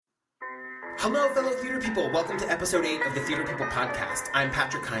Hello, fellow theater people. Welcome to episode 8 of the Theater People podcast. I'm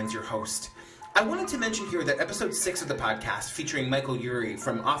Patrick Hines, your host. I wanted to mention here that episode 6 of the podcast, featuring Michael Urie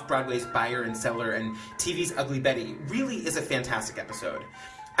from Off-Broadway's Buyer and Seller and TV's Ugly Betty, really is a fantastic episode.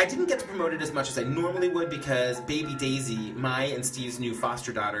 I didn't get to promote it as much as I normally would because baby Daisy, my and Steve's new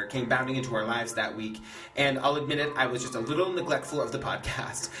foster daughter, came bounding into our lives that week, and I'll admit it, I was just a little neglectful of the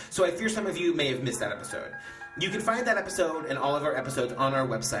podcast, so I fear some of you may have missed that episode. You can find that episode and all of our episodes on our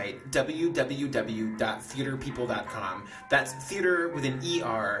website, www.theaterpeople.com. That's theater with an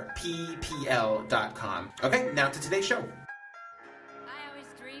ER-P-P-L.com. Okay, now to today's show. I always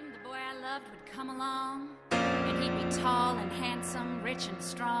dreamed the boy I loved would come along, and he'd be tall and handsome, rich and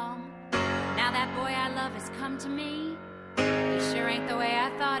strong. Now that boy I love has come to me. He sure ain't the way I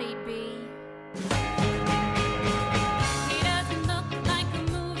thought he'd be.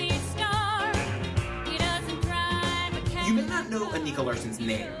 You may not know Anika Larsen's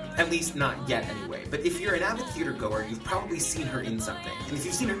name, at least not yet anyway, but if you're an avid theater goer, you've probably seen her in something. And if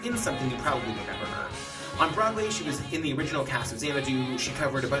you've seen her in something, you probably remember her. On Broadway, she was in the original cast of Xanadu, she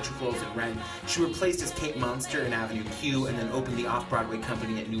covered a bunch of roles in Rent, she replaced as Kate Monster in Avenue Q, and then opened the Off-Broadway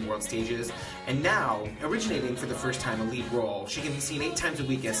company at New World Stages. And now, originating for the first time a lead role, she can be seen 8 times a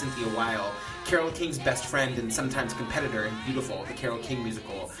week as Cynthia Weil, Carole King's best friend and sometimes competitor in Beautiful, the Carole King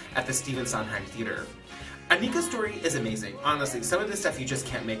Musical, at the Stephen Sondheim Theater. Anika's story is amazing. Honestly, some of this stuff you just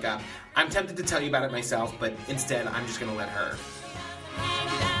can't make up. I'm tempted to tell you about it myself, but instead, I'm just going to let her.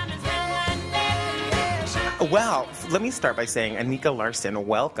 Well, let me start by saying, Anika Larsen,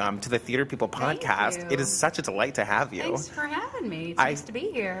 welcome to the Theater People podcast. Thank you. It is such a delight to have you. Thanks for having me. It's nice to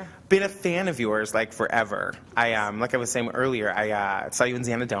be here. Been a fan of yours like forever. Like I was saying earlier, I saw you in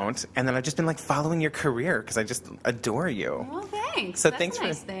Xanadu, and then I've just been following your career because I just adore you. Well, thanks. So That's thanks a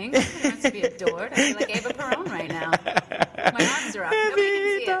nice for thing. It wants to be adored. I feel like Ava Perón right now. My arms are up. Nobody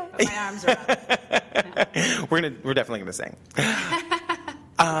can see it, but my arms are up. Yeah. We're definitely gonna sing.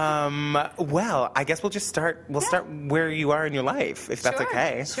 Well, I guess we'll just start. We'll start where you are in your life, if that's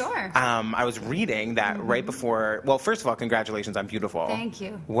okay. Sure. I was reading that right before. Well, first of all, congratulations on Beautiful. Thank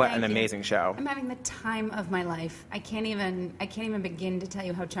you. What Thank an you. amazing show. I'm having the time of my life. I can't even begin to tell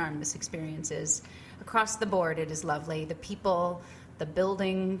you how charmed this experience is. Across the board, it is lovely. The people, the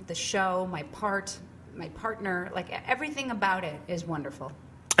building, the show, my partner, everything about it is wonderful.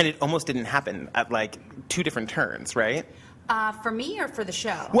 And it almost didn't happen at 2 different turns, right? For me or for the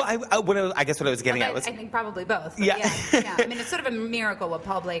show? Well, I guess what I was getting at was... I think probably both. But Yeah. yeah. I mean, it's sort of a miracle what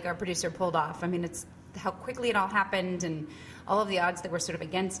Paul Blake, our producer, pulled off. I mean, it's how quickly it all happened and all of the odds that were sort of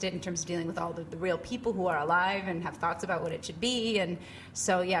against it in terms of dealing with all the real people who are alive and have thoughts about what it should be. And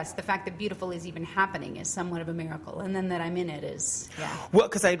so, yes, the fact that Beautiful is even happening is somewhat of a miracle. And then that I'm in it is, yeah. Well,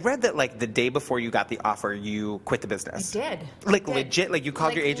 because I'd read that, the day before you got the offer, you quit the business. I did. Legit? You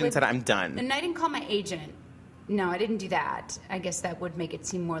called your agent and said, I'm done. And I didn't call my agent. No, I didn't do that. I guess that would make it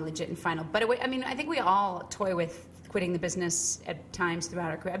seem more legit and final. But I think we all toy with quitting the business at times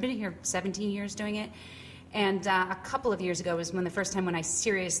throughout our career. I've been here 17 years doing it. And a couple of years ago was the first time when I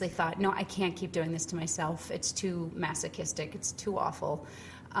seriously thought, no, I can't keep doing this to myself. It's too masochistic. It's too awful.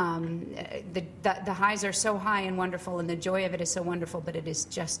 The highs are so high and wonderful, and the joy of it is so wonderful, but it is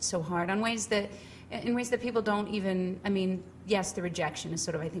just so hard in ways that people don't even, yes, the rejection is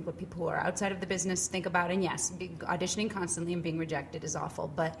sort of, I think, what people who are outside of the business think about. And yes, auditioning constantly and being rejected is awful.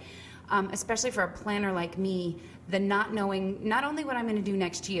 But especially for a planner like me, the not knowing not only what I'm going to do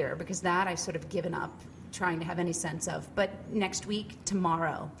next year, because that I've sort of given up trying to have any sense of, but next week,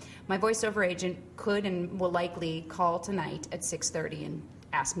 tomorrow. My voiceover agent could and will likely call tonight at 6:30 and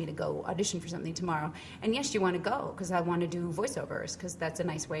ask me to go audition for something tomorrow. And yes, you want to go because I want to do voiceovers because that's a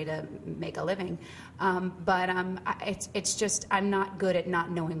nice way to make a living. But it's just I'm not good at not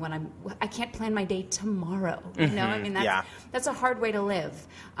knowing I can't plan my day tomorrow. You know, that's a hard way to live.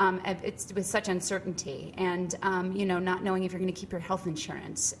 It's with such uncertainty and not knowing if you're going to keep your health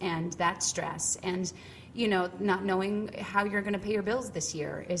insurance and that stress and not knowing how you're going to pay your bills this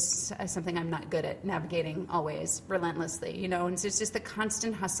year is something I'm not good at navigating always, relentlessly, and so it's just the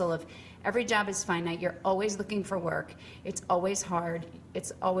constant hustle of every job is finite. You're always looking for work. It's always hard.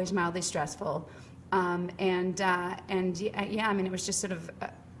 It's always mildly stressful. It was just sort of,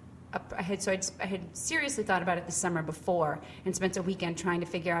 I had seriously thought about it the summer before and spent a weekend trying to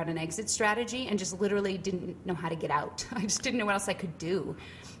figure out an exit strategy and just literally didn't know how to get out. I just didn't know what else I could do.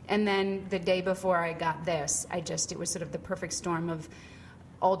 And then the day before I got this, it was sort of the perfect storm of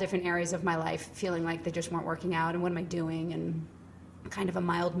all different areas of my life feeling like they just weren't working out and what am I doing? And kind of a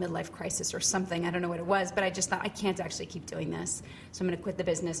mild midlife crisis or something. I don't know what it was, but I just thought, I can't actually keep doing this. So I'm going to quit the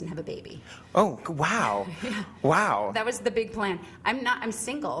business and have a baby. Oh, wow. Yeah. Wow. That was the big plan. I'm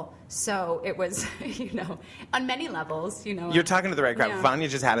single, so it was, on many levels, You're talking to the right crowd. Yeah. Vanya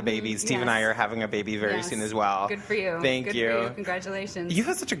just had a baby. Steve and I are having a baby very Yes. soon as well. Good for you. Thank Good you. for you. Congratulations. You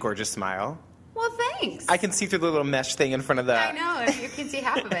have such a gorgeous smile. Well, thanks. I can see through the little mesh thing in front of the... I know. You can see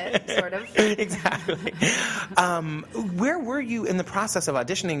half of it, sort of. Exactly. Where were you in the process of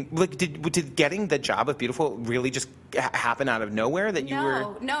auditioning? Like, did getting the job of Beautiful really just happen out of nowhere? That you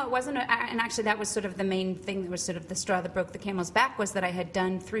were... No, it wasn't. And actually, that was sort of the main thing that was sort of the straw that broke the camel's back, was that I had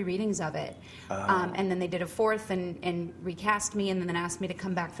done 3 readings of it. And then they did a 4th and recast me, and then asked me to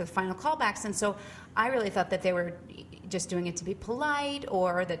come back for the final callbacks. And so I really thought that they were just doing it to be polite,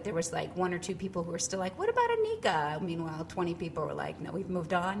 or that there was like 1 or 2 people who were still like, what about Anika? Meanwhile, 20 people were like, no, we've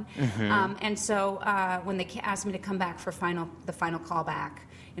moved on. And so when they asked me to come back for the final callback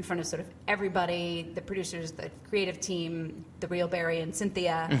in front of sort of everybody, the producers, the creative team, the real Barry and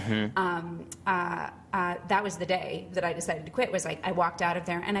Cynthia, that was the day that I decided to quit. Was like, I walked out of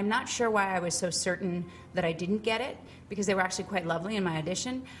there, and I'm not sure why I was so certain that I didn't get it, because they were actually quite lovely in my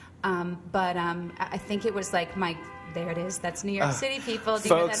audition. But I think it was like there it is. That's New York City, people. Do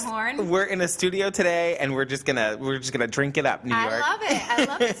you hear that horn? We're in a studio today, and we're just gonna drink it up, New York. I love it. I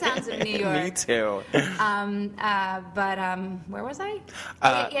love the sounds of New York. Me too. Where was I?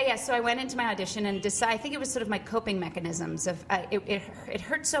 Yeah. So I went into my audition and I think it was sort of my coping mechanisms of it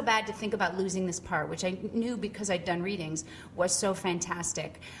hurt so bad to think about losing this part, which I knew because I'd done readings was so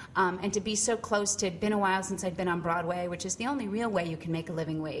fantastic, and to be so close to. It'd been a while since I'd been on Broadway, which is the only real way you can make a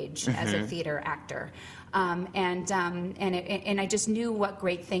living wage as a theater actor. And I just knew what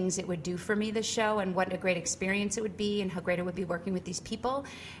great things it would do for me, this show, and what a great experience it would be, and how great it would be working with these people.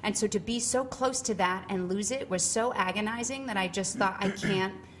 And so to be so close to that and lose it was so agonizing that I just thought,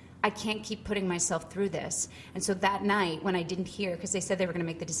 I can't keep putting myself through this. And so that night when I didn't hear, because they said they were going to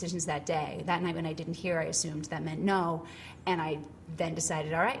make the decisions that day, that night when I didn't hear, I assumed that meant no. And I then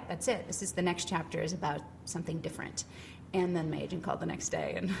decided, all right, that's it. The next chapter is about something different. And then my agent called the next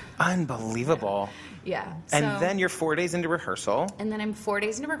day. And Unbelievable. Yeah. And then you're 4 days into rehearsal. And then I'm 4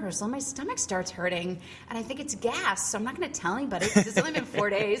 days into rehearsal. My stomach starts hurting, and I think it's gas. So I'm not going to tell anybody because it's only been 4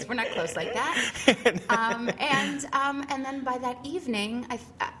 days. We're not close like that. And then by that evening,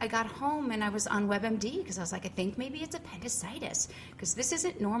 I got home and I was on WebMD because I was like, I think maybe it's appendicitis because this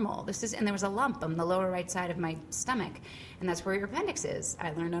isn't normal. And there was a lump on the lower right side of my stomach, and that's where your appendix is.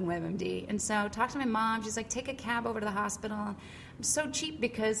 I learned on WebMD, and so talked to my mom. She's like, take a cab over to the hospital. I'm so cheap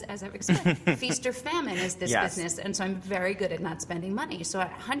because, as I would expect, feast or famine is this business, and so I'm very good at not spending money. So I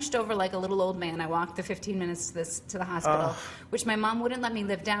hunched over like a little old man. I walked the 15 minutes to the hospital, which my mom wouldn't let me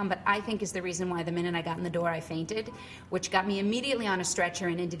live down, but I think is the reason why the minute I got in the door I fainted, which got me immediately on a stretcher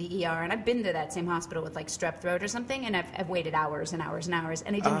and into the ER. And I've been to that same hospital with like strep throat or something, and I've waited hours and hours and hours,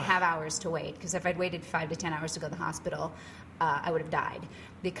 and I didn't have hours to wait, because if I'd waited 5 to 10 hours to go to the hospital, I would have died.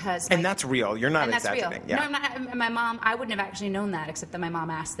 And that's real. You're not exaggerating. Yeah. No, I'm not. My mom, I wouldn't have actually known that, except that my mom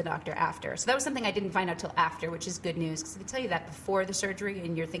asked the doctor after. So that was something I didn't find out till after, which is good news, because if they tell you that before the surgery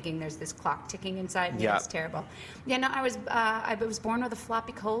and you're thinking there's this clock ticking inside me, it's terrible. Yeah, no, I was born with a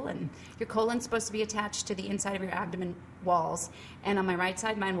floppy colon. Your colon's supposed to be attached to the inside of your abdomen walls, and on my right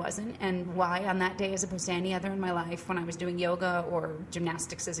side mine wasn't. And why on that day, as opposed to any other in my life, when I was doing yoga or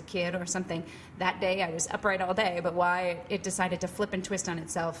gymnastics as a kid or something, that day I was upright all day, but why it decided to flip and twist on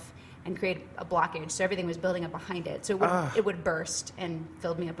itself and create a blockage, so everything was building up behind it. So it would burst and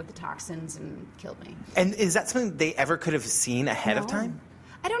filled me up with the toxins and killed me. And is that something they ever could have seen ahead of time?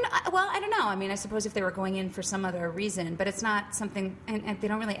 I don't know. Well, I don't know. I mean, I suppose if they were going in for some other reason, but it's not something, and they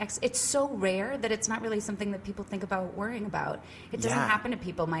don't really, it's so rare that it's not really something that people think about worrying about. It doesn't happen to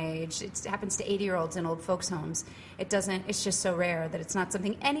people my age. It happens to 80-year-olds in old folks' homes. It's just so rare that it's not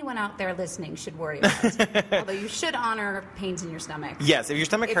something anyone out there listening should worry about. Although you should honor pains in your stomach. Yes, if your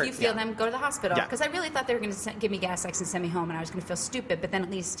stomach hurts. If you feel them, go to the hospital. Because I really thought they were going to give me gas X and send me home, and I was going to feel stupid, but then at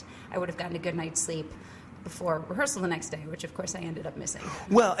least I would have gotten a good night's sleep before rehearsal the next day, which of course I ended up missing.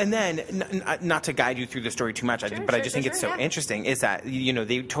 Well, and then, not to guide you through the story too much, but I just think it's so interesting, is that,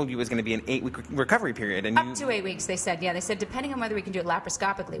 they told you it was going to be an 8-week recovery period. And up to 8 weeks, they said. Yeah, they said depending on whether we can do it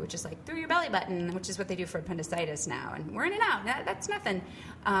laparoscopically, which is like through your belly button, which is what they do for appendicitis now. And we're in and out. That's nothing.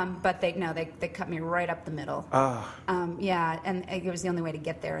 But they cut me right up the middle. And it was the only way to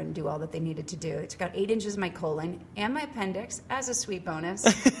get there and do all that they needed to do. They took out 8 inches of my colon and my appendix as a sweet bonus.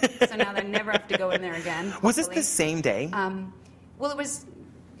 So now they never have to go in there again. Was this the same day? Well, it was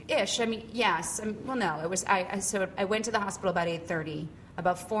ish. I mean, yes. Well, no. It was. So I went to the hospital about 8:30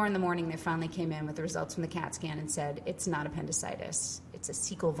 about 4 a.m, they finally came in with the results from the CAT scan and said, it's not appendicitis. It's a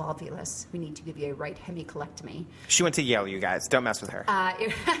cecal volvulus. We need to give you a right hemicolectomy. She went to Yale, you guys. Don't mess with her.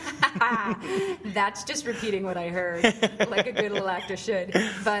 That's just repeating what I heard, like a good little actor should.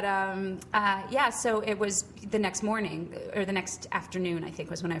 But, so it was the next morning, or the next afternoon, I think,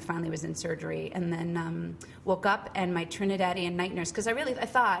 was when I finally was in surgery. And then woke up, and my Trinidadian night nurse, because I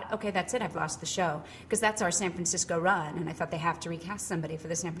thought, okay, that's it, I've lost the show. Because that's our San Francisco run, and I thought they have to recast somebody for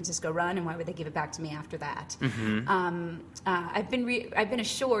the San Francisco run, and why would they give it back to me after that? Mm-hmm. I've been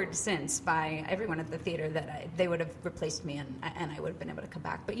assured since by everyone at the theater that they would have replaced me, and I would have been able to come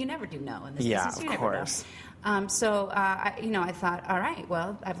back. But you never do know in this business. You never know. I thought, all right,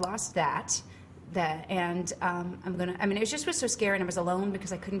 well, I've lost that, and it was so scary, and I was alone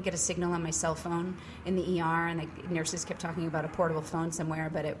because I couldn't get a signal on my cell phone in the ER, and the nurses kept talking about a portable phone somewhere,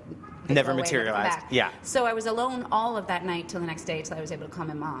 but it never materialized. Yeah. So I was alone all of that night till the next day, till I was able to call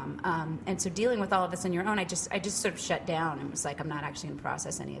my mom. And so dealing with all of this on your own, I just sort of shut down and was like, I'm not actually going to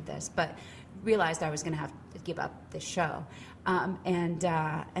process any of this, but realized I was going to have to give up this show. And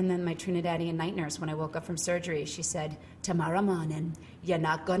then my Trinidadian night nurse, when I woke up from surgery, she said, tomorrow morning, you're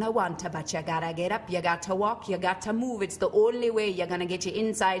not going to want to, but you got to get up, you got to walk, you got to move. It's the only way you're going to get your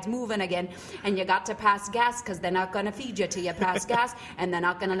insides moving again. And you got to pass gas, because they're not going to feed you till you pass gas, and they're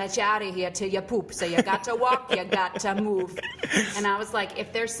not going to let you out of here till you poop. So you got to walk, you got to move. And I was like,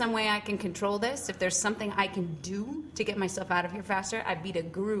 if there's some way I can control this, if there's something I can do to get myself out of here faster, I beat a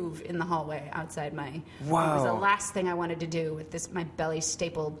groove in the hallway outside my... Wow. It was the last thing I wanted to do with my belly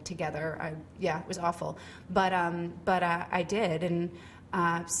stapled together. It was awful. But I did, and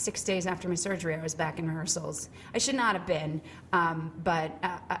 6 days after my surgery, I was back in rehearsals. I should not have been, but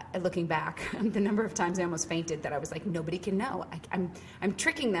looking back, the number of times I almost fainted, that I was like, nobody can know. I'm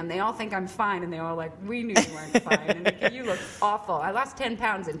tricking them. They all think I'm fine, and they all like, we knew you weren't fine. And like, you look awful. I lost 10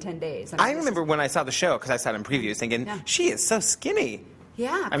 pounds in 10 days. I remember when I saw the show, because I saw it in previews, thinking, she is so skinny.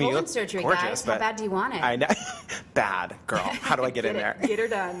 Yeah, colon surgery, gorgeous, guys. How bad do you want it? I know. Bad, girl. How do I get in there? Get her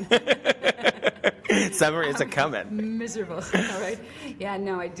done. Summer is a-coming. Miserable. All right. Yeah,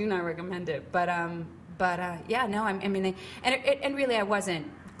 no, I do not recommend it. But really I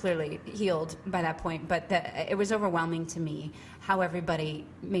wasn't clearly healed by that point, but it was overwhelming to me how everybody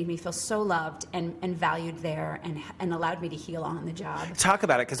made me feel so loved and valued there, and allowed me to heal on the job. Talk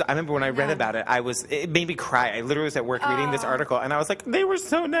about it, because I remember when I read about it, it made me cry. I literally was at work reading this article, and I was like, they were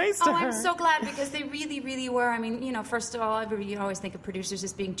so nice to her. I'm so glad, because they really, really were. I mean, first of all, you always think of producers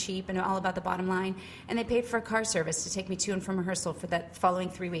as being cheap and all about the bottom line, and they paid for a car service to take me to and from rehearsal for that following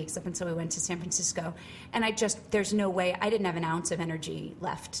 3 weeks up until we went to San Francisco. And there's no way, I didn't have an ounce of energy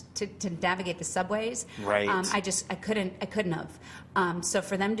left to navigate the subways. Right. I couldn't have. So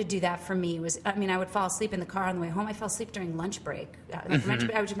for them to do that for me was, I would fall asleep in the car on the way home. I fell asleep during lunch break.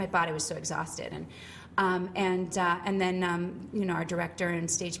 My body was so exhausted. And then our director and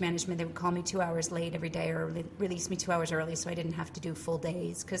stage management, they would call me 2 hours late every day, or release me 2 hours early, so I didn't have to do full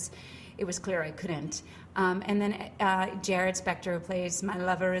days, because it was clear I couldn't. And then Jared Spector, who plays my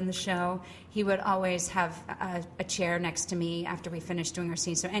lover in the show, he would always have a chair next to me after we finished doing our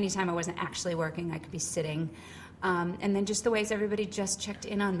scene. So anytime I wasn't actually working, I could be sitting. And then just the ways everybody just checked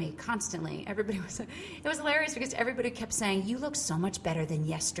in on me constantly. It was hilarious, because everybody kept saying, you look so much better than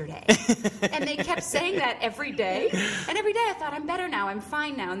yesterday. And they kept saying that every day. And every day I thought, I'm better now, I'm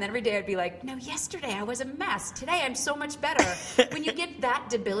fine now. And then every day I'd be like, no, yesterday I was a mess. Today I'm so much better. When you get that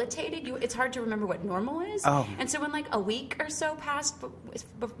debilitated, it's hard to remember what normal is. Oh. And so when like a week or so passed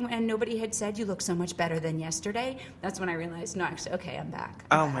and nobody had said, you look so much better than yesterday, that's when I realized, no, actually, okay, I'm back.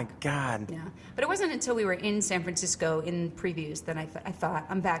 My God. Yeah. But it wasn't until we were in San Francisco in previews that I thought,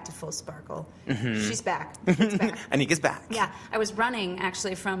 I'm back to full sparkle. Mm-hmm. She's back. It's back. Anika's back. Yeah. I was running,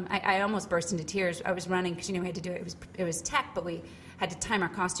 actually, I almost burst into tears. I was running, because, we had to do it. It was tech, but we had to time our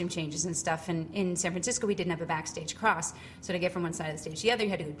costume changes and stuff. And in San Francisco, we didn't have a backstage cross. So to get from one side of the stage to the other, you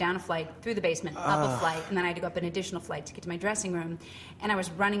had to go down a flight, through the basement, up a flight, and then I had to go up an additional flight to get to my dressing room. And I was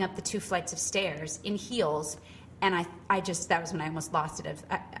running up the 2 flights of stairs in heels, and that was when I almost lost it.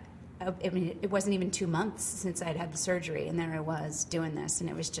 It wasn't even 2 months since I'd had the surgery, and there I was doing this, and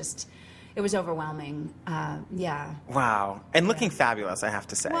it was overwhelming. Yeah. Wow. And looking fabulous, I have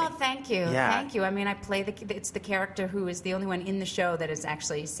to say. Well, thank you. Yeah. Thank you. I play it's the character who is the only one in the show that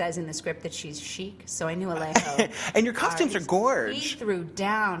actually says in the script that she's chic, so I knew Alejo. And your costumes are gorge. He threw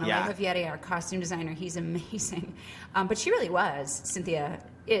down. Yeah. Alejo Vieri, our costume designer, he's amazing. But she really was. Cynthia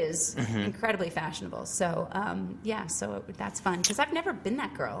is incredibly fashionable. So, so that's fun. Because I've never been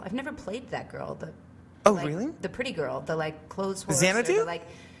that girl. I've never played that girl. Really? The pretty girl, the clothes horse. Xanadu?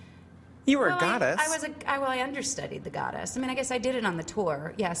 You were a goddess. I understudied the goddess. I mean, I guess I did it on the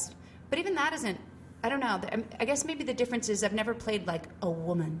tour, yes. But even that isn't, I don't know. I guess maybe the difference is I've never played like a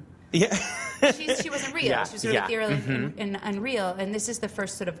woman. Yeah. She wasn't real. Yeah, She was sort of ethereal and unreal. And this is the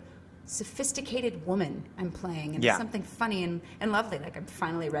first sort of sophisticated woman I'm playing. And it's something funny and lovely. Like, I'm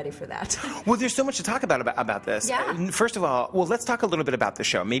finally ready for that. Well, there's so much to talk about this. Yeah. First of all, let's talk a little bit about the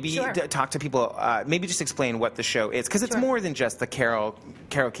show. Maybe talk to people, maybe just explain what the show is. Because it's more than just the Carole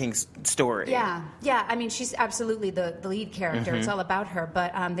King's story. Yeah. I mean, she's absolutely the lead character. It's all about her.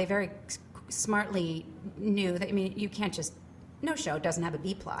 But they very smartly knew that, I mean, you can't just... No show doesn't have a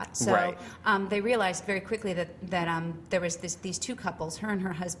B plot. So they realized very quickly that there was these two couples, her and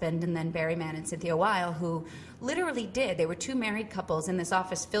her husband, and then Barry Mann and Cynthia Weil, who literally did. They were two married couples in this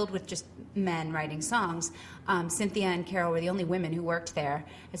office filled with just men writing songs. Cynthia and Carole were the only women who worked there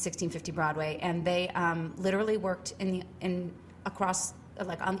at 1650 Broadway, and they literally worked across,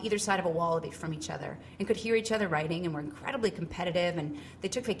 like on either side of a wall from each other, and could hear each other writing, and were incredibly competitive, and they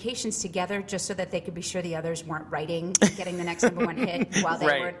took vacations together just so that they could be sure the others weren't writing, getting the next number one hit while they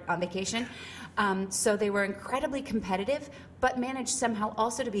were on vacation. So they were incredibly competitive, but managed somehow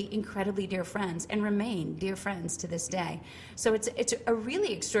also to be incredibly dear friends and remain dear friends to this day. So it's a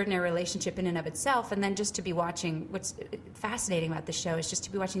really extraordinary relationship in and of itself. And then just to be watching, what's fascinating about the show is just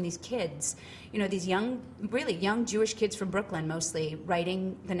to be watching these kids, these really young Jewish kids from Brooklyn mostly,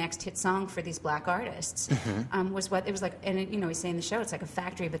 writing the next hit song for these black artists. Was what it was like. And we say in the show, it's like a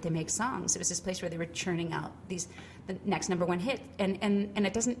factory, but they make songs. It was this place where they were churning out the next number one hit, and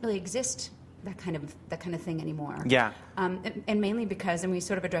it doesn't really exist, that kind of thing anymore. Yeah. And mainly because, and we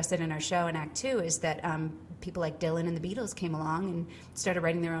sort of addressed it in our show in Act 2, is that people like Dylan and the Beatles came along and started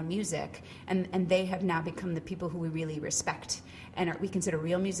writing their own music, and they have now become the people who we really respect and we consider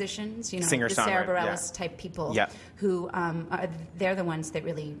real musicians. The Sarah Bareilles type people who they're the ones that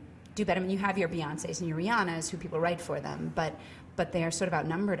really do better. I mean, you have your Beyoncés and your Rihannas who people write for them, but they are sort of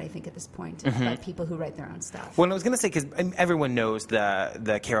outnumbered, I think, at this point by people who write their own stuff. Well, I was going to say, because everyone knows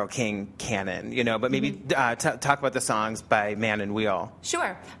the Carole King canon, but maybe talk about the songs by Mann and Weil.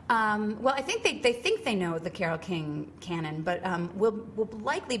 Sure. Well, I think they think they know the Carole King canon, but will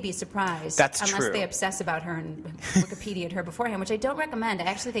likely be surprised unless they obsess about her and Wikipedia'd her beforehand, which I don't recommend. I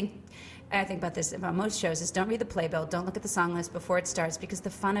actually think about this about most shows is don't read the playbill, don't look at the song list before it starts, because the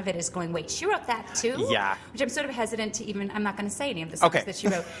fun of it is going, wait, she wrote that too? Yeah. Which I'm sort of hesitant to even, I'm not going to say any of the songs that she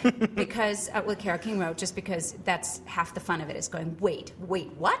wrote because, Carole King wrote, just because that's half the fun of it is going, wait,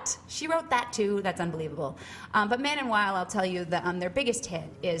 what? She wrote that too? That's unbelievable. But Mann and Weil, I'll tell you, their biggest hit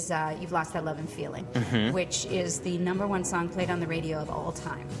is You've Lost That Love and Feeling, which is the number one song played on the radio of all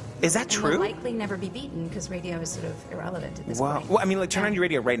time. Is that true? Will likely never be beaten because radio is sort of irrelevant at this point. Well, I mean, turn on your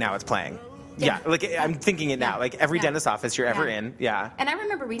radio right now, it's playing. Yeah, I'm thinking it now. Like every dentist office you're ever in. Yeah. And I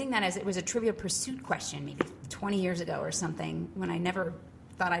remember reading that as it was a Trivial Pursuit question, maybe 20 years ago or something, when I never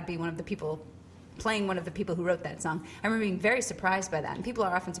thought I'd be one of the people playing one of the people who wrote that song. I remember being very surprised by that, and people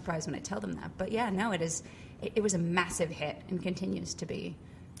are often surprised when I tell them that. But it was a massive hit and continues to be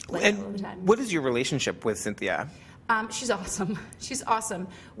played all the time. What is your relationship with Cynthia? She's awesome. She's awesome.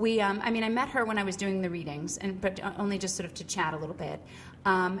 I met her when I was doing the readings, but only just sort of to chat a little bit.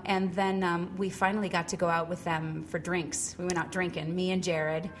 And then we finally got to go out with them for drinks. We went out drinking, me and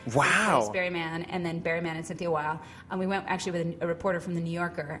Jared. Wow. Barry Mann, and then Barry Mann and Cynthia Weil. And we went actually with a reporter from the New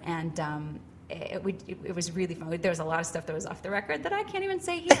Yorker, and it was really fun. There was a lot of stuff that was off the record that I can't even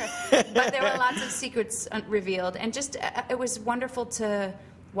say here. But there were lots of secrets revealed. And just it was wonderful to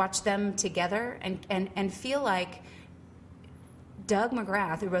watch them together and feel like Doug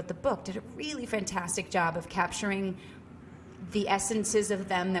McGrath, who wrote the book, did a really fantastic job of capturing the essences of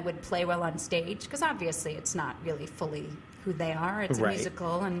them that would play well on stage, because obviously it's not really fully who they are. It's a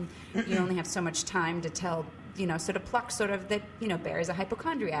musical, and you only have so much time to tell, sort of pluck sort of that, Barry's a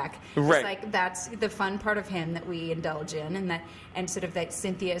hypochondriac. Right. It's like that's the fun part of him that we indulge in, and sort of that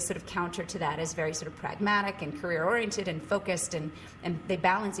Cynthia is sort of counter to that, is very sort of pragmatic and career-oriented and focused, and they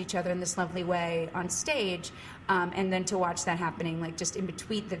balance each other in this lovely way on stage. And then to watch that happening, like just in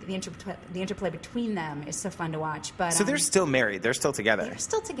between, the interplay between them is so fun to watch. But so they're still married. They're still together. They're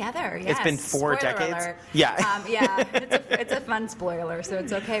still together. Yes. It's been 4 decades. Alert. Yeah. Yeah. It's a fun spoiler, so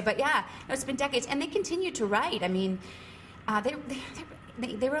it's okay. But yeah, it's been decades, and they continue to write. I mean, they're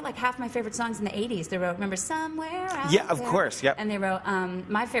they wrote like half my favorite songs in the 80s. They wrote, remember, Somewhere Out Yeah, of There? course, yep. And they wrote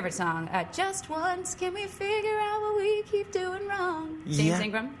my favorite song, Just Once, Can We Figure Out What We Keep Doing Wrong? James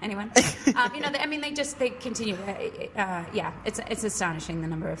Ingram, anyone? They continue. It's astonishing, the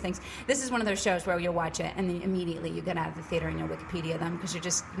number of things. This is one of those shows where you'll watch it and then immediately you get out of the theater and you'll Wikipedia them because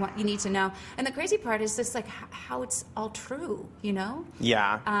you need to know. And the crazy part is just like how it's all true, you know?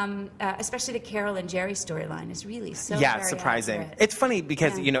 Yeah. Especially the Carole and Jerry storyline is really so it's surprising. accurate. It's funny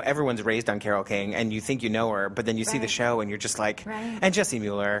because, everyone's raised on Carole King and you think you know her, but then you see the show and you're just like, and Jessie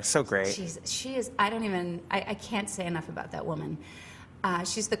Mueller, so great. She is, I can't say enough about that woman.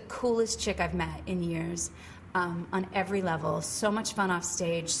 She's the coolest chick I've met in years. On every level, so much fun off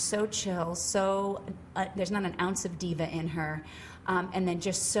stage, so chill, there's not an ounce of diva in her, and then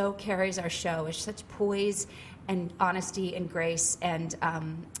just so carries our show with such poise and honesty and grace, and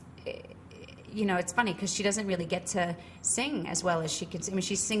it's funny because she doesn't really get to sing as well as she can sing. I mean,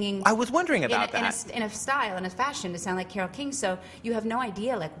 she's singing. I was wondering about that. In a style, in a fashion to sound like Carole King, so you have no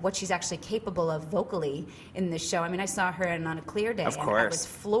idea like what she's actually capable of vocally in this show. I mean, I saw her On a Clear Day, of course. And I was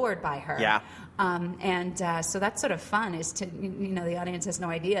floored by her. Yeah. So that's sort of fun is to, the audience has no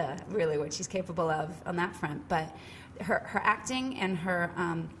idea really what she's capable of on that front. But her acting and her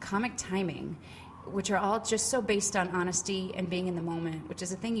comic timing, which are all just so based on honesty and being in the moment, which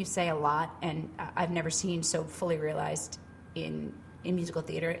is a thing you say a lot, and I've never seen so fully realized in musical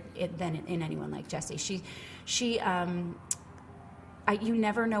theater than in anyone like Jessie. You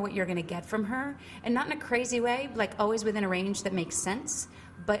never know what you're going to get from her, and not in a crazy way, like always within a range that makes sense.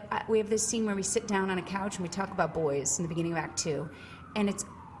 But we have this scene where we sit down on a couch and we talk about boys in the beginning of Act 2, and it's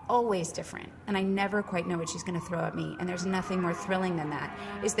always different, and I never quite know what she's going to throw at me, and there's nothing more thrilling than that,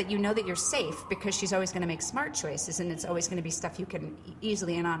 is that you know that you're safe because she's always going to make smart choices, and it's always going to be stuff you can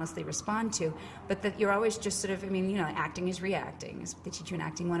easily and honestly respond to, but that you're always just sort of, acting is reacting. They teach you in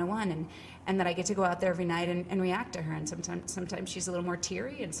Acting 101, and that I get to go out there every night and react to her, and sometimes she's a little more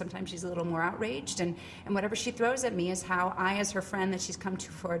teary, and sometimes she's a little more outraged, and whatever she throws at me is how I, as her friend that she's come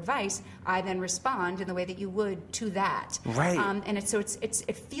to for advice, I then respond in the way that you would to that. Right. And it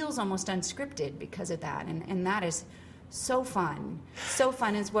feels almost unscripted because of that, and that is so fun. So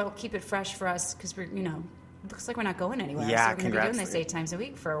fun is what'll keep it fresh for us because we're, looks like we're not going anywhere. Yeah, so we're going to be doing this 8 times a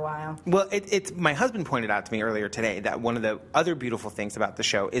week for a while. Well, it's my husband pointed out to me earlier today that one of the other beautiful things about the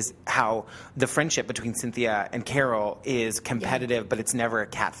show is how the friendship between Cynthia and Carole is competitive, but it's never a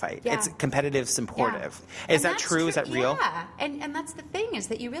catfight. Yeah. It's competitive, supportive. Yeah. Is that true? Is that real? Yeah, and that's the thing is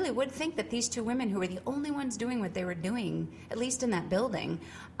that you really would think that these two women who were the only ones doing what they were doing, at least in that building,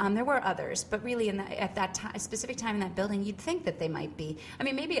 there were others, but really at that specific time in that building, you'd think that they might be. I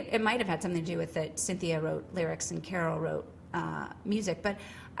mean, maybe it might have had something to do with that Cynthia wrote lyrics and Carole wrote music, but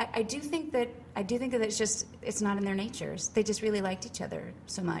I do think that it's not in their natures. They just really liked each other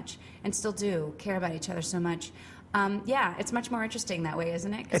so much and still do care about each other so much. It's much more interesting that way,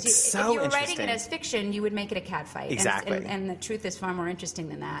 isn't it? It's so if you were interesting. writing it as fiction, you would make it a catfight. Exactly. And the truth is far more interesting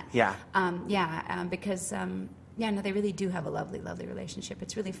than that. Yeah. Because they really do have a lovely, lovely relationship.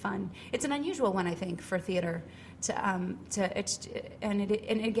 It's really fun. It's an unusual one, I think, for theater and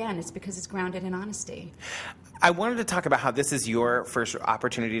again, it's because it's grounded in honesty. I wanted to talk about how this is your first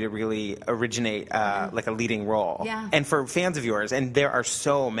opportunity to really originate like a leading role. Yeah. And for fans of yours, and there are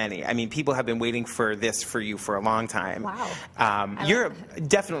so many. I mean, people have been waiting for this for you for a long time. Wow. You're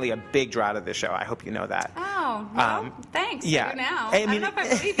definitely a big draw to this show. I hope you know that. Oh, well, thanks. Yeah. I do now. I mean, don't know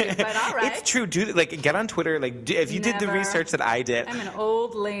if I believe you, but all right. It's true. Get on Twitter. If you did the research that I did. I'm an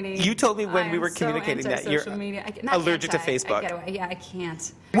old lady. You told me when we were communicating that you're allergic to Facebook. I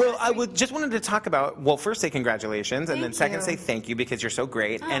can't. Well, I just wanted to talk about, first say congratulations, and then second say thank you because you're so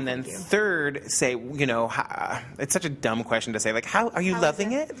great, and then third say, it's such a dumb question to say, how are you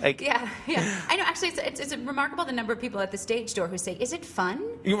loving it? Yeah. I know, actually, it's remarkable the number of people at the stage door who say, is it fun?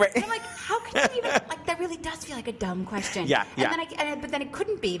 You're right. And I'm like, how can you even, that really does feel like a dumb question. Yeah. But then it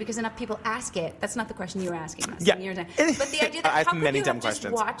couldn't be because enough people ask it. That's not the question you were asking. Yeah. But the idea that how could you have just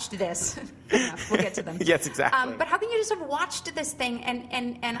watched this? We'll get to them. Yes, exactly. But how can you just have watched this thing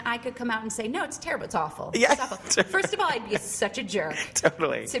and I could come out and say, no, it's terrible, it's awful. Yeah. It's awful. First of all, I'd be such a jerk.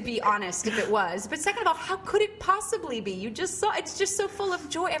 Totally. To be honest, if it was. But second of all, how could it possibly be? It's just so full of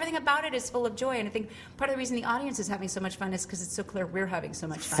joy. Everything about it is full of joy. And I think part of the reason the audience is having so much fun is because it's so clear we're having so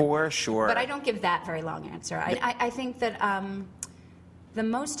much fun. For sure. But I don't give that very long answer. I think that the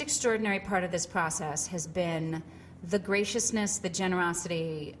most extraordinary part of this process has been the graciousness, the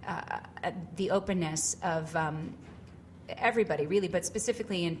generosity, the openness of everybody, really, but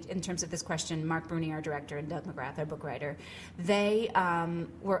specifically in terms of this question, Mark Bruni, our director, and Doug McGrath, our book writer, they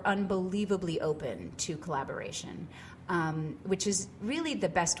were unbelievably open to collaboration. which is really the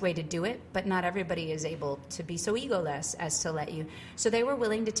best way to do it, but not everybody is able to be so egoless as to let you. So they were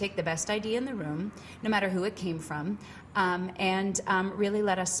willing to take the best idea in the room, no matter who it came from, and really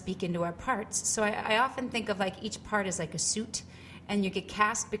let us speak into our parts. So I often think of like each part as like a suit, and you get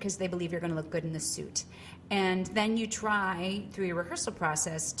cast because they believe you're going to look good in the suit. And then you try, through your rehearsal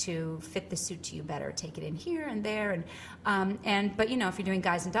process, to fit the suit to you better, take it in here and there. But, you know, if you're doing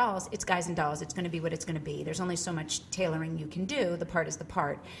Guys and Dolls, it's Guys and Dolls. It's going to be what it's going to be. There's only so much tailoring you can do. The part is the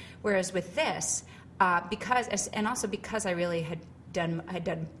part. Whereas with this, because I really had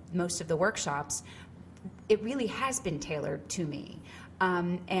done most of the workshops, it really has been tailored to me.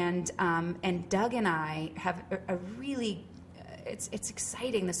 And Doug and I have a really, it's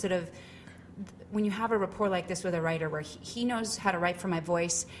exciting, the sort of, when you have a rapport like this with a writer where he knows how to write for my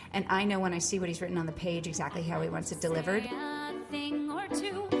voice, and I know when I see what he's written on the page exactly how he wants it delivered. Say a thing or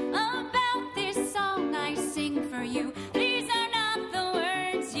two about this song I sing for you. These are not the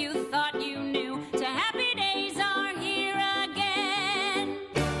words you thought you knew. To happy days are here again.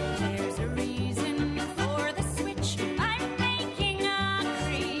 There's a reason for the switch. I'm making a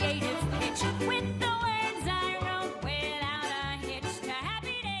creative pitch with the words I wrote without a hitch. To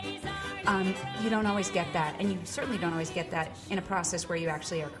happy days are You don't always get that, and you certainly don't always get that in a process where you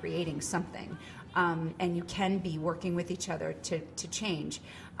actually are creating something, and you can be working with each other to change.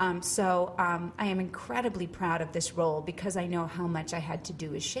 So I am incredibly proud of this role because I know how much I had to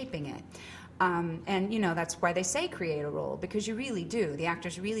do with shaping it. And, you know, that's why they say create a role, because you really do. The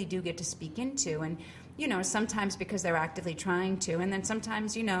actors really do get to speak into, and, you know, sometimes because they're actively trying to, and then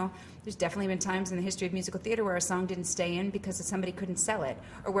sometimes, you know, there's definitely been times in the history of musical theater where a song didn't stay in because somebody couldn't sell it,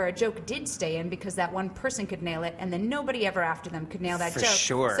 or where a joke did stay in because that one person could nail it, and then nobody ever after them could nail that For joke.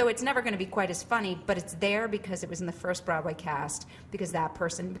 sure. So it's never going to be quite as funny, but it's there because it was in the first Broadway cast, because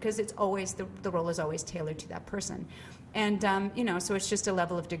it's always, the role is always tailored to that person. And, you know, so it's just a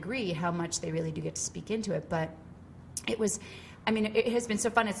level of degree how much they really do get to speak into it. But it was, I mean, it has been so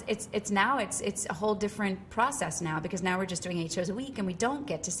fun. It's a whole different process now, because now we're just doing 8 shows a week, and we don't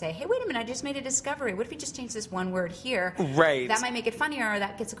get to say, hey, wait a minute, I just made a discovery. What if we just change this one word here? Right. That might make it funnier, or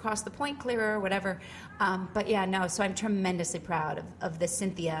that gets across the point clearer, or whatever. But yeah, no, so I'm tremendously proud of the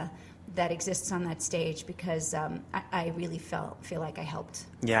Cynthia that exists on that stage, because I really feel like I helped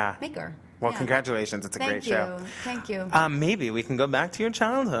make her. Well, Yeah. Congratulations. It's a great show. Thank you. Maybe we can go back to your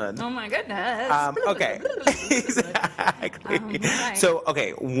childhood. Oh, my goodness. Okay. Exactly. Right. So,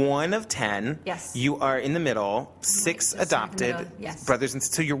 okay, 1 of 10. Yes. You are in the middle. 6 Just adopted in the middle, yes. brothers and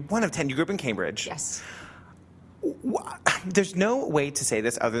sisters. So you're 1 of 10. You grew up in Cambridge. Yes. There's no way to say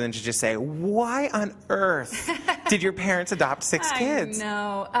this other than to just say, why on earth did your parents adopt 6 kids? I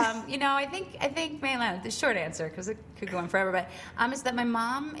know. You know, I think mainly the short answer, because it could go on forever, but is that my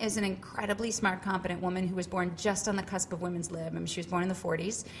mom is an incredibly smart, competent woman who was born just on the cusp of women's lib. I mean, she was born in the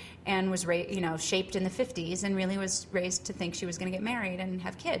 40s and was shaped in the 50s, and really was raised to think she was going to get married and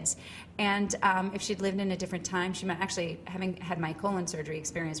have kids. And if she'd lived in a different time, she might actually, having had my colon surgery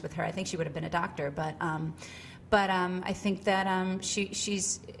experience with her, I think she would have been a doctor. But I think that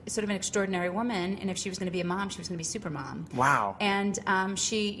she's sort of an extraordinary woman, and if she was going to be a mom, she was going to be super mom. Wow. And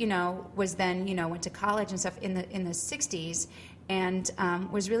she, was then, went to college and stuff in the 60s, and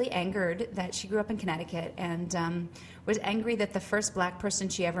was really angered that she grew up in Connecticut, and was angry that the first black person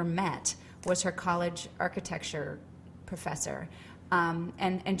she ever met was her college architecture professor,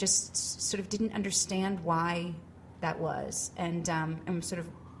 and just sort of didn't understand why that was, and sort of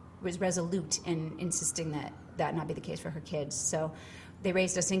was resolute in insisting that not be the case for her kids. So they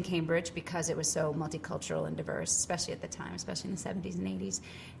raised us in Cambridge because it was so multicultural and diverse, especially at the time, especially in the 70s and 80s.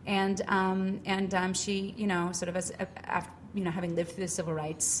 And she, sort of as having lived through the civil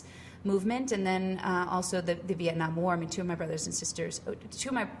rights movement, and then also the Vietnam War. I mean, a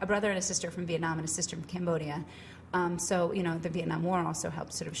brother and a sister from Vietnam and a sister from Cambodia. So, the Vietnam War also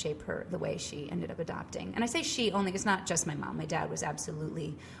helped sort of shape her, the way she ended up adopting. And I say she only, it's not just my mom. My dad was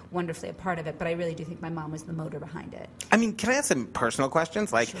absolutely wonderfully a part of it, but I really do think my mom was the motor behind it. I mean, can I ask some personal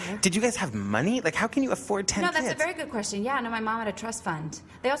questions? Like, Sure. Did you guys have money? Like, how can you afford 10 kids? No, that's a very good question. Yeah, no, my mom had a trust fund.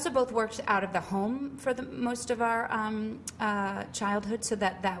 They also both worked out of the home for most of our childhood, so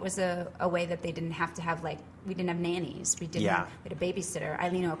that was a way that they didn't have to have, we didn't have nannies. We had a babysitter,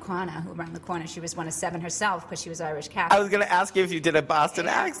 Eileen O'Connor, who around the corner. She was 1 of 7 herself because she was Irish Catholic. I was going to ask you if you did a Boston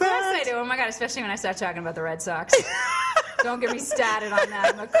accent. Of course I do. Oh my God, especially when I start talking about the Red Sox. Don't get me started on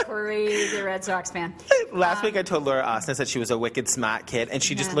that. I'm a crazy Red Sox fan. Last week I told Laura Austin that she was a wicked smart kid, and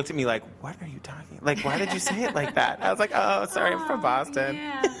she just looked at me like, what are you talking? Like, why did you say it like that? I was like, oh, sorry, I'm from Boston.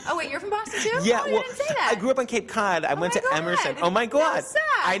 Yeah. Oh, wait, you're from Boston too? Yeah, oh, you didn't say that. I grew up on Cape Cod. I went to God. Emerson. Oh my God. No, stop.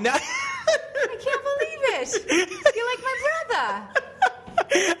 I know. I can't believe it. You're like my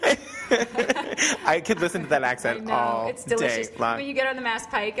Yeah. I could listen to that accent all it's delicious. day long. When you get on the Mass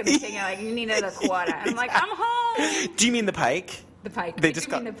Pike and they sing it like, you need another quarter. I'm like, I'm home. Do you mean the Pike? The Pike. They just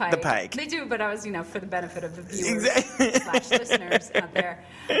call the the Pike. They do, but I was, for the benefit of the viewers Exactly. / listeners out there.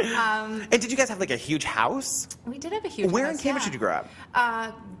 And did you guys have like a huge house? We did have a huge Where house, in Cambridge did you grow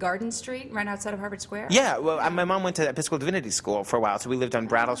up? Garden Street, right outside of Harvard Square. Yeah, well, my mom went to Episcopal Divinity School for a while, so we lived on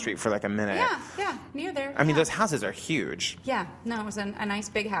Brattle Street for like a minute. Yeah, near there. I mean, those houses are huge. Yeah, no, it was a nice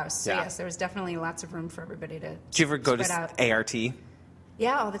big house. So Yeah. yes, there was definitely lots of room for everybody to. Did you ever go to spread out. ART?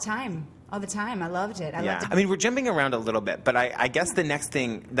 Yeah, all the time. I loved it. I loved it. I mean, we're jumping around a little bit, but I guess the next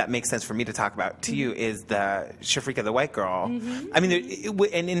thing that makes sense for me to talk about to you is the Shafrika, the white girl. Mm-hmm. I mean,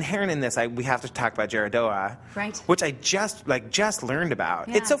 and inherent in this, we have to talk about Jaradoa, right? Which I just learned about.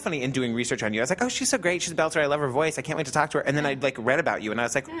 Yeah. It's so funny in doing research on you. I was like, oh, she's so great. She's a belter. I love her voice. I can't wait to talk to her. And then I read about you, and I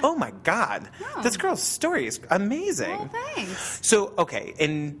was like, oh my God, this girl's story is amazing. Oh, thanks. So okay,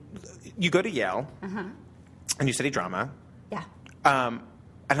 and you go to Yale, and you study drama. Yeah.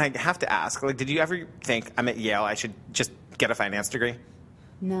 And I have to ask, did you ever think, I'm at Yale, I should just get a finance degree?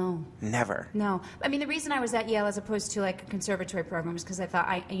 No. Never. No. I mean, the reason I was at Yale as opposed to like a conservatory program is because I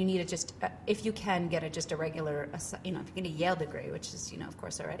thought you need to just, if you can get just a regular, if you get a Yale degree, which is, of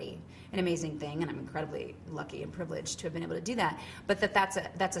course, already an amazing thing, and I'm incredibly lucky and privileged to have been able to do that, but that's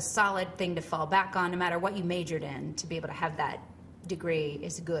a solid thing to fall back on no matter what you majored in. To be able to have that degree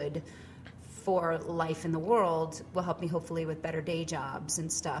is good for life in the world, will help me hopefully with better day jobs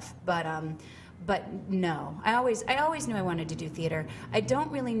and stuff. But no, I always knew I wanted to do theater. I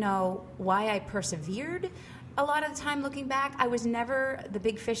don't really know why I persevered. A lot of the time, looking back, I was never the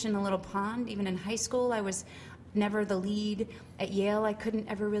big fish in the little pond. Even in high school, I was never the lead. At Yale, I couldn't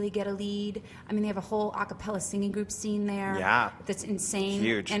ever really get a lead. I mean, they have a whole a cappella singing group scene there. Yeah. That's insane.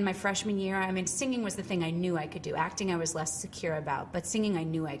 Huge. And my freshman year, I mean, singing was the thing I knew I could do. Acting I was less secure about, but singing I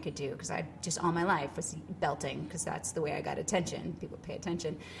knew I could do because I just all my life was belting because that's the way I got attention. People pay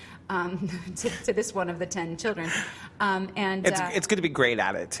attention to this one of the 10 children. And it's good to be great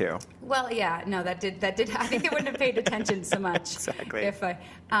at it, too. Well, yeah, no, that did. I think they wouldn't have paid attention so much. Exactly. If I,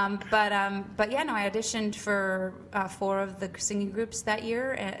 but yeah, no, I auditioned for 4 of the singing groups that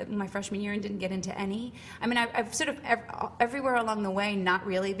year, my freshman year, and didn't get into any. I mean, I've sort of everywhere along the way not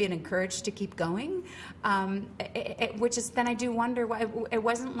really been encouraged to keep going, which is then I do wonder why it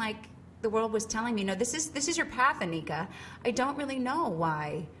wasn't like the world was telling me, no, this is your path, Anika. I don't really know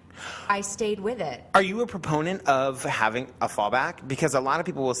why I stayed with it. Are you a proponent of having a fallback? Because a lot of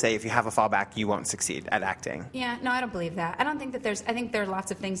people will say if you have a fallback, you won't succeed at acting. Yeah, no, I don't believe that. I don't think that I think there are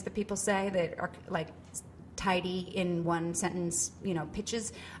lots of things that people say that are like tidy in one sentence,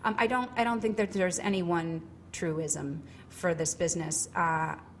 pitches. I don't think that there's any one truism for this business.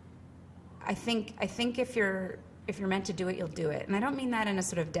 I think if you're meant to do it, you'll do it. And I don't mean that in a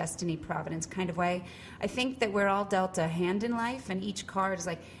sort of destiny, providence kind of way. I think that we're all dealt a hand in life, and each card is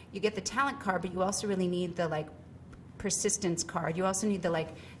like, you get the talent card, but you also really need the persistence card. You also need the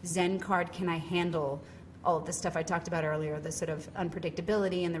Zen card. Can I handle all of the stuff I talked about earlier, the sort of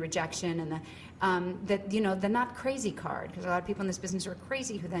unpredictability and the rejection and the not crazy card, because a lot of people in this business are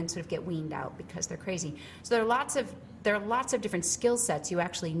crazy who then sort of get weaned out because they're crazy. So there are lots of different skill sets you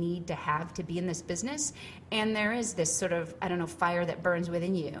actually need to have to be in this business, and there is this sort of, fire that burns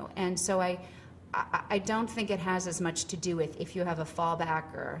within you. And so I don't think it has as much to do with if you have a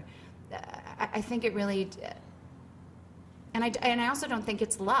fallback or I think it really. And I also don't think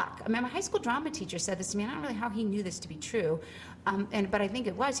it's luck. I mean, my high school drama teacher said this to me, and I don't know really how he knew this to be true, but I think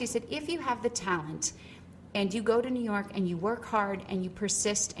it was. He said, if you have the talent and you go to New York and you work hard and you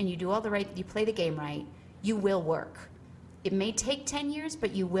persist and you do all you play the game right, you will work. It may take 10 years,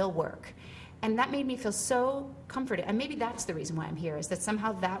 but you will work. And that made me feel so comforted. And maybe that's the reason why I'm here, is that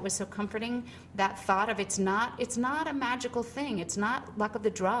somehow that was so comforting, that thought of it's not a magical thing. It's not luck of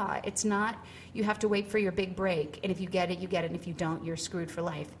the draw. It's not you have to wait for your big break, and if you get it, you get it, and if you don't, you're screwed for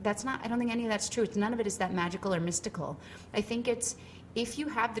life. I don't think any of that's true. None of it is that magical or mystical. I think it's if you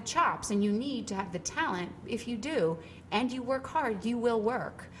have the chops and you need to have the talent, if you do, and you work hard, you will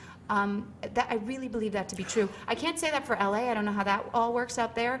work. I really believe that to be true. I can't say that for LA. I don't know how that all works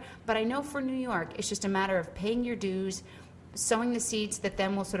out there, but I know for New York, it's just a matter of paying your dues, sowing the seeds that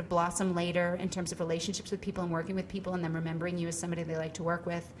then will sort of blossom later in terms of relationships with people and working with people, and then remembering you as somebody they like to work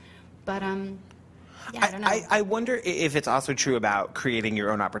with. But yeah, I don't know. I wonder if it's also true about creating your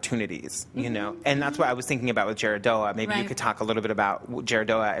own opportunities, and that's what I was thinking about with Jaradoa. Maybe you could talk a little bit about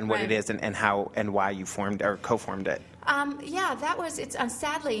Jaradoa and what it is and how and why you formed or co-formed it. Yeah, that was, it's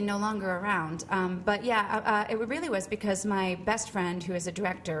sadly no longer around. But yeah, it really was because my best friend, who is a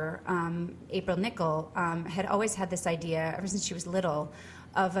director, April Nickel, had always had this idea, ever since she was little,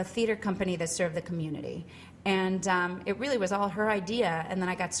 of a theater company that served the community. And it really was all her idea, and then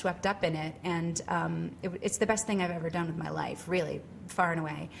I got swept up in it. And it's the best thing I've ever done with my life, really, far and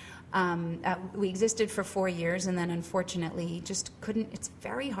away. We existed for 4 years, and then unfortunately just couldn't. It's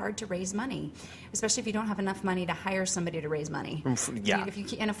very hard to raise money, especially if you don't have enough money to hire somebody to raise money. Yeah. If you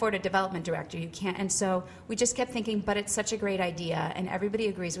can't afford a development director, you can't. And so we just kept thinking, but it's such a great idea, and everybody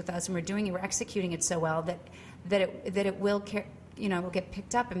agrees with us, and we're doing it, we're executing it so well that it will will get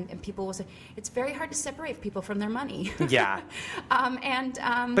picked up, and people will say it's very hard to separate people from their money. Yeah.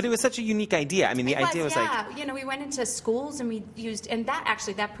 But it was such a unique idea. I mean, the idea was we went into schools and we used, and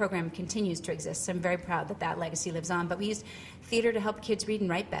that program continues to exist. So I'm very proud that legacy lives on. But we used theater to help kids read and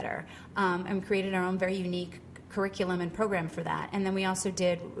write better, and we created our own very unique curriculum and program for that. And then we also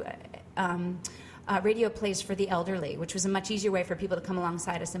did radio plays for the elderly, which was a much easier way for people to come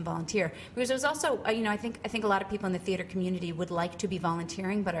alongside us and volunteer. Because it was also, I think a lot of people in the theater community would like to be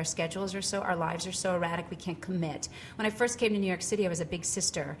volunteering, but our lives are so erratic, we can't commit. When I first came to New York City, I was a big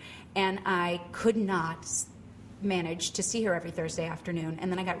sister, and I could not managed to see her every Thursday afternoon,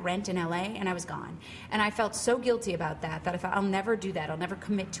 and then I got rent in LA, and I was gone. And I felt so guilty about that I thought, I'll never do that. I'll never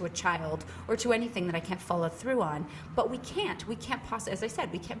commit to a child or to anything that I can't follow through on. But we can't possibly, as I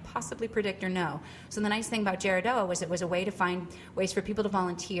said, we can't possibly predict or know. So the nice thing about Gerardoa was it was a way to find ways for people to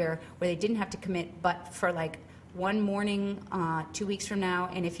volunteer where they didn't have to commit, but for like one morning 2 weeks from now,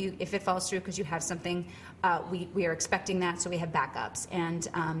 and if it falls through because you have something, we are expecting that, so we have backups. And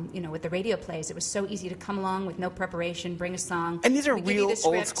with the radio plays, it was so easy to come along with no preparation, bring a song. And these are real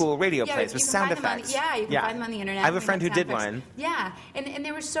old school radio plays with sound effects. You can find them on the internet. I have a friend who did one. Yeah, and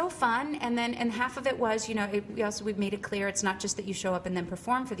they were so fun. And half of it was, we made it clear it's not just that you show up and then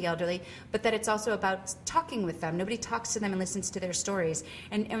perform for the elderly, but that it's also about talking with them. Nobody talks to them and listens to their stories.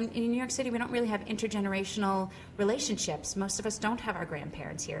 And in New York City, we don't really have intergenerational relationships. Most of us don't have our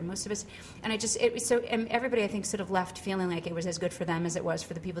grandparents here. Most of us, and everybody I think sort of left feeling like it was as good for them as it was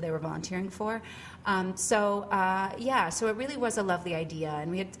for the people they were volunteering for. So it really was a lovely idea,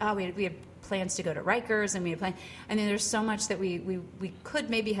 and we had plans to go to Rikers, and we had planned. I mean, there's so much that we could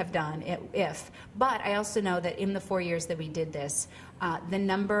maybe have done but I also know that in the 4 years that we did this, the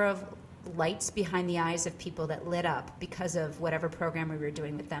number of lights behind the eyes of people that lit up because of whatever program we were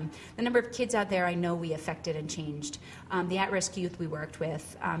doing with them. The number of kids out there I know we affected and changed. The at-risk youth we worked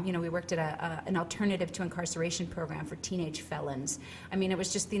with. We worked at an alternative to incarceration program for teenage felons. I mean, it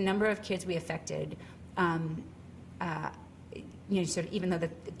was just the number of kids we affected. Sort of even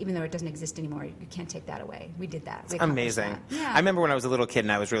though it doesn't exist anymore, you can't take that away. We did that. Amazing. That. Yeah. I remember when I was a little kid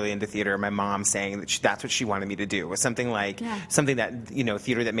and I was really into theater, my mom saying that that's what she wanted me to do, was something like something that,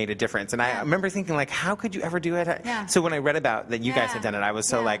 theater that made a difference. And I remember thinking, like, how could you ever do it? Yeah. So when I read about that you guys had done it, I was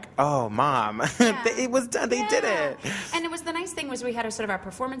so like, oh, Mom, it was done. They did it. And it was, the nice thing was we had our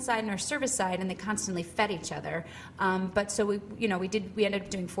performance side and our service side, and they constantly fed each other. But so we ended up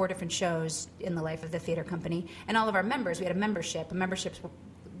doing 4 different shows in the life of the theater company, and all of our members, we had a membership. Memberships,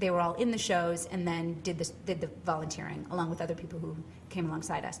 they were all in the shows and then did the volunteering along with other people who came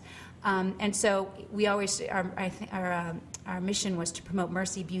alongside us. And so we always, our mission was to promote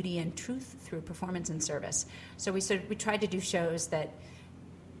mercy, beauty, and truth through performance and service. So we tried to do shows that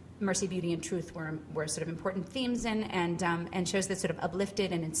mercy, beauty, and truth were sort of important themes in, and shows that sort of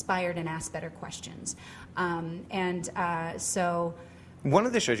uplifted and inspired and asked better questions. So one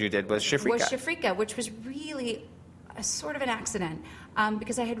of the shows you did was Shafrika. Which was really a sort of an accident,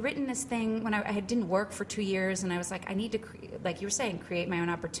 because I had written this thing when I didn't work for 2 years, and I was like, I need to, like you were saying, create my own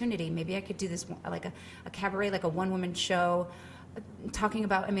opportunity. Maybe I could do this like a cabaret, like a one-woman show, talking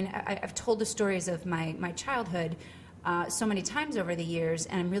about, I've told the stories of my childhood so many times over the years,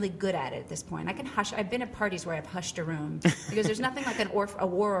 and I'm really good at it at this point. I can hush. I've been at parties where I've hushed a room because there's nothing like a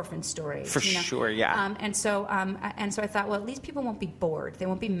war orphan story. For sure, yeah. And so I thought, well, at least people won't be bored. They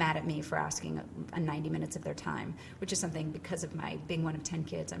won't be mad at me for asking 90 minutes of their time, which is something, because of my being one of 10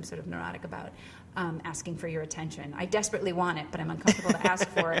 kids, I'm sort of neurotic about asking for your attention. I desperately want it, but I'm uncomfortable to ask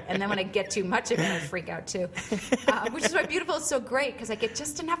for it. And then when I get too much of it, I freak out too. Which is why Beautiful is so great, because I get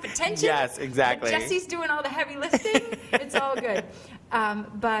just enough attention. Yes, exactly. Jesse's doing all the heavy lifting. It's all good.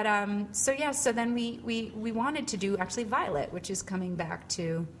 So then we wanted to do actually Violet, which is coming back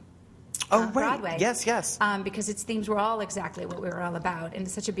to Broadway. Yes. Because its themes were all exactly what we were all about, and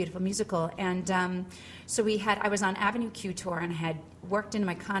it's such a beautiful musical. And so I was on Avenue Q tour and had worked into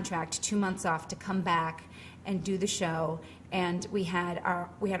my contract 2 months off to come back and do the show. and we had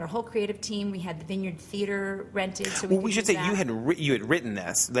our whole creative team. We had the Vineyard Theater rented. So we should say you had written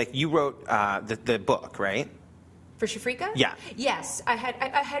this. Like, you wrote the book, right? For Shafrika? Yeah. Yes, I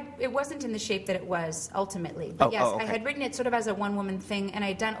had. It wasn't in the shape that it was ultimately, but yes, okay. I had written it sort of as a one-woman thing, and I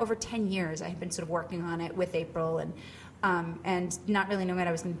had done over 10 years. I had been sort of working on it with April, and not really knowing what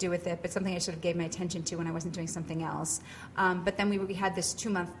I was going to do with it, but something I sort of gave my attention to when I wasn't doing something else. But then we had this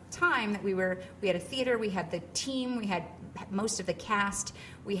 2-month time that we had a theater, we had the team, we had most of the cast,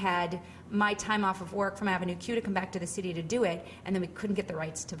 we had my time off of work from Avenue Q to come back to the city to do it, and then we couldn't get the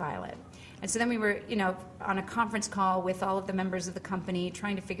rights to Violet. And so then we were, on a conference call with all of the members of the company,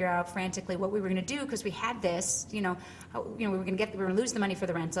 trying to figure out frantically what we were going to do, because we had this, we were going to lose the money for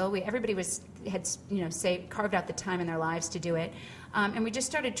the rental. Everybody had carved out the time in their lives to do it, and we just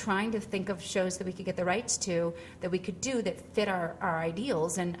started trying to think of shows that we could get the rights to, that we could do that fit our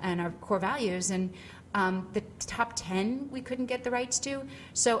ideals and our core values, and the top 10 we couldn't get the rights to.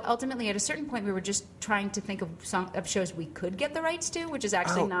 So ultimately, at a certain point, we were just trying to think of shows we could get the rights to, which is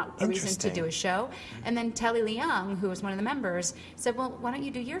actually not a reason to do a show. And then Telly Leung, who was one of the members, said, well, why don't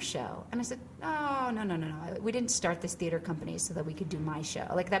you do your show? And I said, oh, no. We didn't start this theater company so that we could do my show.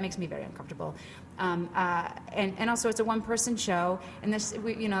 Like, that makes me very uncomfortable. And also, it's a one-person show, and this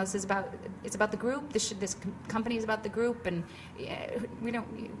is about the group. This company is about the group, and we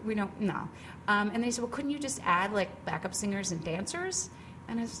don't know. And they said, well, couldn't you just add like backup singers and dancers?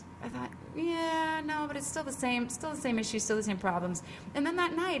 And I thought, yeah, no, but it's still the same issues, still the same problems. And then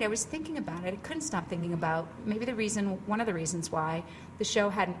that night I was thinking about it. I couldn't stop thinking about maybe one of the reasons why the show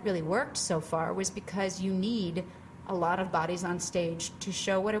hadn't really worked so far was because you need a lot of bodies on stage to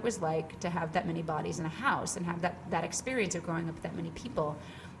show what it was like to have that many bodies in a house and have that experience of growing up with that many people.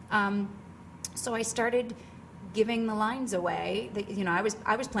 So I started giving the lines away.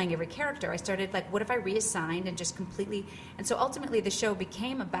 I was playing every character. I started like, what if I reassigned and just completely... And so ultimately the show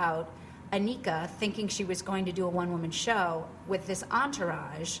became about Anika thinking she was going to do a one-woman show with this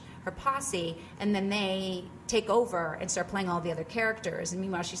entourage, her posse, and then they take over and start playing all the other characters. And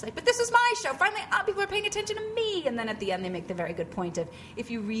meanwhile, she's like, but this is my show. Finally, people are paying attention to me. And then at the end, they make the very good point of,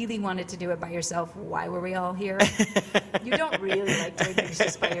 if you really wanted to do it by yourself, why were we all here? You don't really like doing things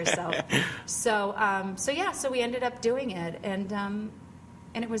just by yourself. So we ended up doing it.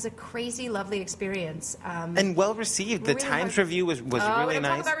 And it was a crazy, lovely experience. And well received. The Times review was really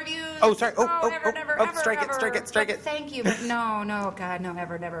nice. Talk about reviews. Oh, sorry. Ever, strike it. Thank you, but no, God, no,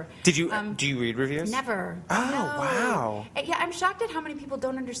 ever, never. Did you? Do you read reviews? Never. Oh, no. Wow. Yeah, I'm shocked at how many people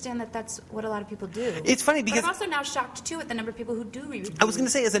don't understand that that's what a lot of people do. It's funny because but I'm also now shocked too at the number of people who do read reviews. I was going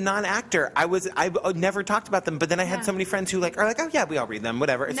to say, as a non-actor, I never talked about them, but then I had so many friends who are like, oh yeah, we all read them,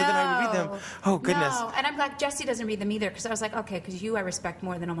 whatever. And so then I would read them. Oh goodness. No, and I'm glad Jesse doesn't read them either, because I was like, okay, because I respect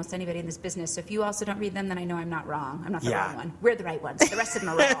more than almost anybody in this business. So if you also don't read them, then I know I'm not wrong. I'm not the wrong one. We're the right ones. The rest of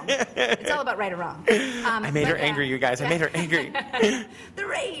them are wrong. It's all about right or wrong. I made her angry, you guys. I made her angry. The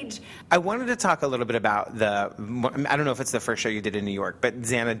rage. I wanted to talk a little bit about I don't know if it's the first show you did in New York, but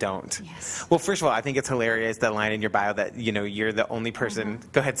Xana Don't. Yes. Well, first of all, I think it's hilarious, that line in your bio that, you're the only person.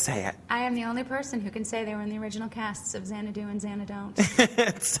 Go ahead, say it. I am the only person who can say they were in the original casts of Xanadu and Xana Don't.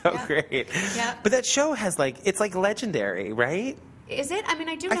 It's so great. Yeah. But that show has it's legendary, right? Is it? I mean,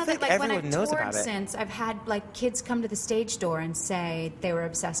 I do know that when I've toured since, I've had kids come to the stage door and say they were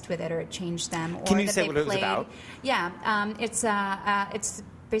obsessed with it or it changed them. Or Can you that say they what it was played. about? Yeah, it's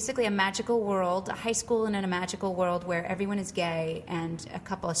basically a magical world, a high school in a magical world where everyone is gay and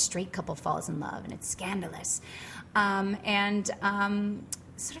a straight couple falls in love, and it's scandalous. Sort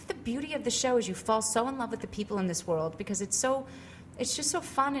of the beauty of the show is you fall so in love with the people in this world because it's just so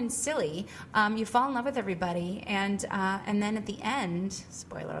fun and silly. You fall in love with everybody, and then at the end,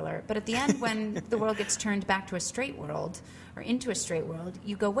 spoiler alert, but at the end when the world gets turned back to a straight world, or into a straight world,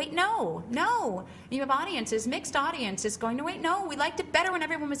 you go, wait, no. You have audiences, mixed audiences going, no, wait, no, we liked it better when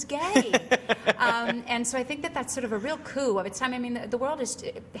everyone was gay. And so I think that's sort of a real coup of its time. I mean, the world is,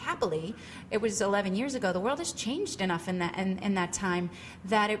 happily, it was 11 years ago, the world has changed enough in that time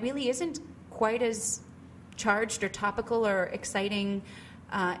that it really isn't quite as charged or topical or exciting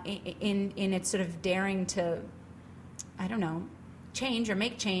in its sort of daring to, I don't know, change or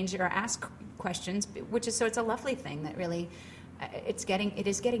make change or ask questions, so it's a lovely thing that really it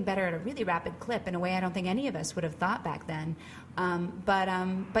is getting better at a really rapid clip in a way I don't think any of us would have thought back then. But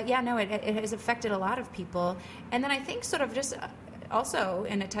yeah, no, it has affected a lot of people, and then I think sort of just. Also,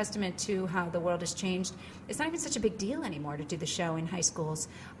 in a testament to how the world has changed, it's not even such a big deal anymore to do the show in high schools.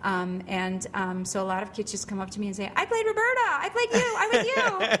 So a lot of kids just come up to me and say, I played Roberta, I played you, I'm with you,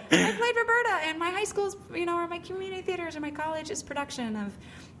 I played Roberta, and my high school's, or my community theaters or my college's production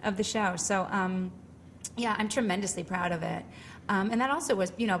of the show. So Yeah, I'm tremendously proud of it. And that also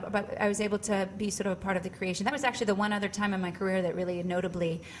was, but I was able to be sort of a part of the creation. That was actually the one other time in my career that really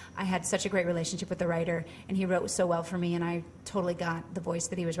notably I had such a great relationship with the writer, and he wrote so well for me, and I totally got the voice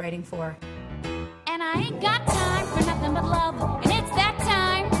that he was writing for. And I ain't got time for nothing but love, and it's that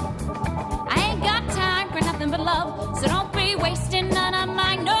time. I ain't got time for nothing but love, so don't be wasting none of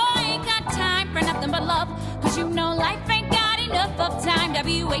mine. No, I ain't got time for nothing but love, 'cause you know life ain't got enough of time to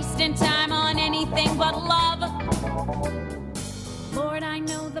be wasting time on anything but love. Lord, I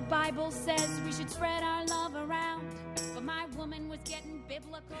know the Bible says we should spread our love around, but my woman was getting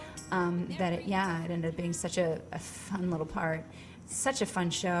biblical. It ended up being such a fun little part, such a fun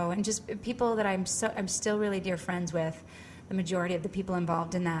show, and just people that I'm still really dear friends with. The majority of the people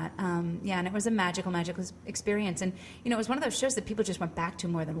involved in that, and it was a magical experience. And it was one of those shows that people just went back to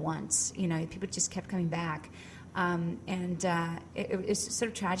more than once. People just kept coming back. It was sort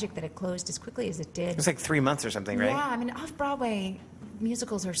of tragic that it closed as quickly as it did. It was like 3 months or something, right? Yeah, I mean, off-Broadway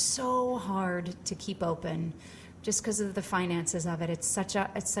musicals are so hard to keep open just because of the finances of it. It's such a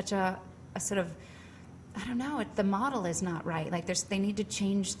sort of, I don't know, the model is not right. Like they need to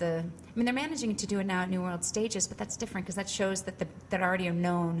change they're managing to do it now at New World Stages, but that's different because that shows that already are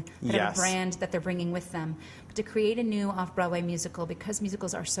known, that have a brand that they're bringing with them. But to create a new off-Broadway musical, because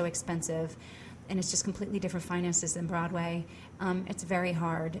musicals are so expensive, and it's just completely different finances than Broadway. It's very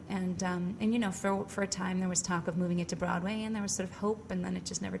hard, and for a time there was talk of moving it to Broadway, and there was sort of hope, and then it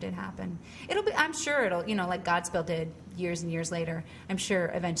just never did happen. I'm sure it'll, like Godspell did years and years later. I'm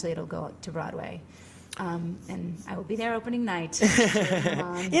sure eventually it'll go to Broadway, and I will be there opening night.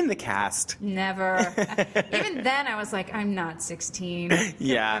 In the cast. Never. Even then, I was like, I'm not 16.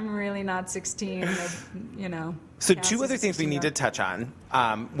 Yeah, I'm really not 16. So two other things we need to touch on.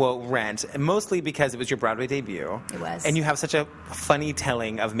 Rent, mostly because it was your Broadway debut. It was. And you have such a funny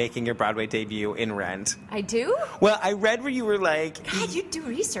telling of making your Broadway debut in Rent. I do? Well, I read where you were like... God, you do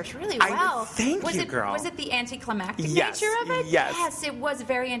research really well. Thank you, girl. Was it the anticlimactic nature of it? Yes. Yes, it was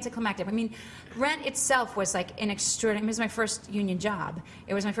very anticlimactic. I mean, Rent itself was like an extraordinary... It was my first union job.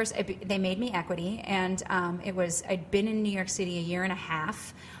 It was my first... They made me equity, and I'd been in New York City a year and a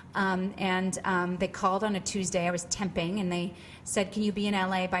half. They called on a Tuesday. I was temping, and they said, "Can you be in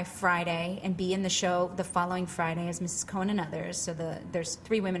LA by Friday and be in the show the following Friday as Mrs. Cohen and others?" So there's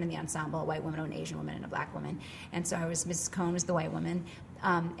 3 women in the ensemble: a white woman, an Asian woman, and a black woman. And so Mrs. Cohen was the white woman.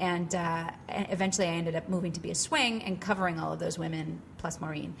 And eventually I ended up moving to be a swing and covering all of those women plus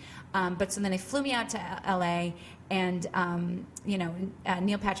Maureen. But so then they flew me out to LA, and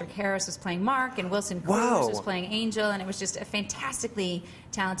Neil Patrick Harris was playing Mark, and Wilson Cruz was playing Angel, and it was just a fantastically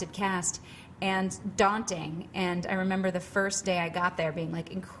talented cast and daunting. And I remember the first day I got there being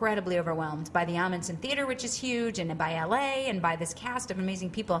like incredibly overwhelmed by the Amundsen Theater, which is huge, and by LA, and by this cast of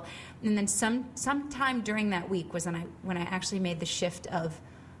amazing people. And then sometime during that week was when I actually made the shift of,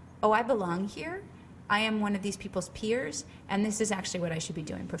 oh, I belong here. I am one of these people's peers, and this is actually what I should be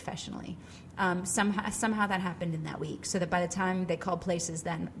doing professionally. Somehow that happened in that week, so that by the time they called places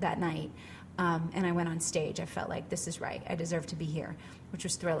that night, and I went on stage, I felt like this is right. I deserve to be here, which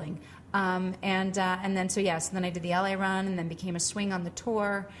was thrilling. So then I did the LA run, and then became a swing on the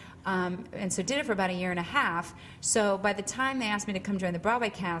tour, and so did it for about a year and a half. So by the time they asked me to come join the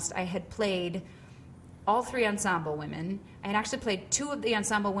Broadway cast, I had played all 3 ensemble women. I had actually played 2 of the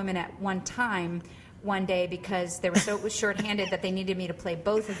ensemble women at one time, one day, because they were so short-handed that they needed me to play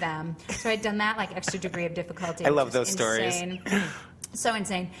both of them. So I'd done that like extra degree of difficulty. I love those insane. stories. So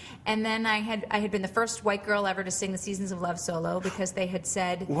insane. And then I had been the first white girl ever to sing the Seasons of Love solo, because they had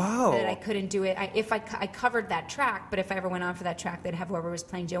said that I couldn't do it. I covered that track, but if I ever went on for that track, they'd have whoever was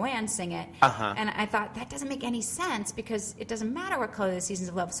playing Joanne sing it. And I thought, that doesn't make any sense, because it doesn't matter what color the Seasons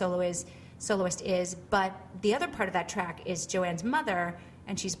of Love soloist is, but the other part of that track is Joanne's mother,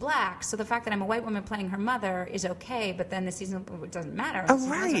 and she's black, so the fact that I'm a white woman playing her mother is okay, but then the season, it doesn't matter. Oh,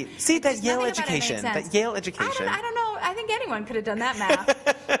 right. See, that Yale education. That Yale education. I don't know. I think anyone could have done that math.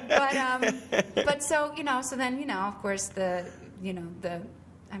 but so, so then, of course, can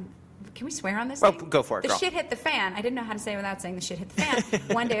we swear on this thing? Oh, go for it, The girl. shit hit the fan. I didn't know how to say it without saying the shit hit the fan.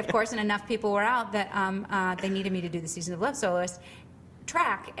 One day, of course, and enough people were out that they needed me to do the Season of Love soloist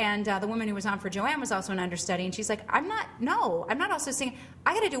track, and the woman who was on for Joanne was also an understudy, and she's like, I'm not also singing.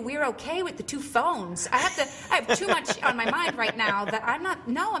 I got to do We're Okay with the 2 phones. I have too much on my mind right now that I'm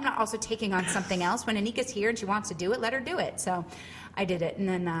not also taking on something else. When Anika's here and she wants to do it, let her do it. So I did it, and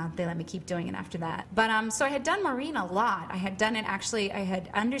then they let me keep doing it after that. But so I had done Maureen a lot. I had done it, actually, I had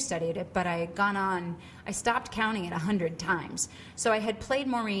understudied it, but I had gone on, I stopped counting it 100 times. So I had played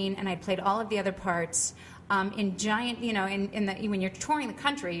Maureen, and I'd played all of the other parts. in giant, when you're touring the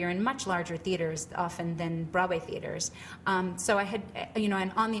country, you're in much larger theaters often than Broadway theaters. So I had,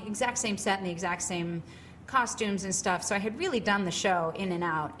 and on the exact same set and the exact same costumes and stuff. So I had really done the show in and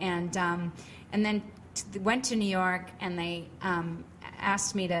out, and then went to New York, and they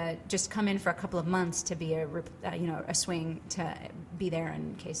asked me to just come in for a couple of months to be a swing, to be there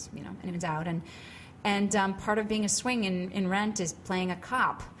in case anyone's out, and part of being a swing in Rent is playing a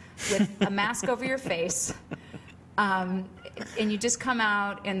cop with a mask over your face. And you just come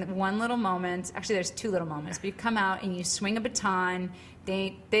out in one little moment. Actually, there's two little moments. But you come out and you swing a baton,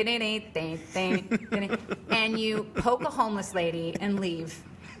 and you poke a homeless lady and leave.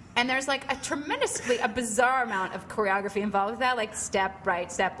 And there's like a bizarre amount of choreography involved with that, like step right,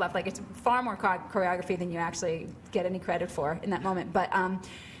 step left. Like it's far more choreography than you actually get any credit for in that moment. But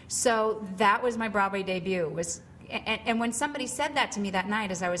so that was my Broadway debut. And when somebody said that to me that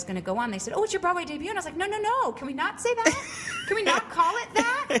night as I was going to go on, they said, "Oh, it's your Broadway debut," and I was like, "No, can we not say that? Can we not call it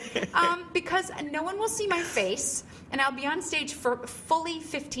that? Because no one will see my face, and I'll be on stage for fully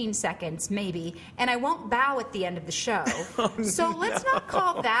 15 seconds, maybe, and I won't bow at the end of the show. Let's not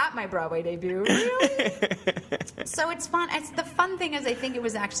call that my Broadway debut, really." So it's fun. The fun thing is, I think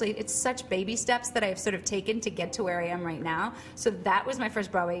it's such baby steps that I've sort of taken to get to where I am right now. So that was my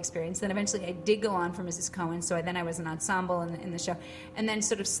first Broadway experience. Then eventually I did go on for Mrs. Cohen, so I was an ensemble in the show, and then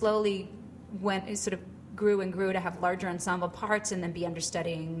sort of slowly grew and grew to have larger ensemble parts, and then be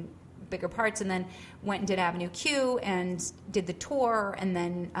understudying bigger parts, and then went and did Avenue Q and did the tour, and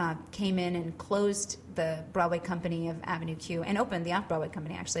then came in and closed the Broadway company of Avenue Q and opened the Off-Broadway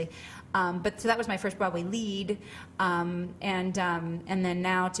company, actually. So that was my first Broadway lead, and then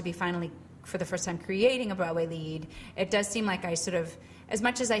now to be finally, for the first time, creating a Broadway lead, it does seem like I sort of, as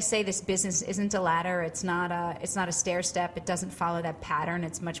much as I say this business isn't a ladder, it's not a stair step, it doesn't follow that pattern,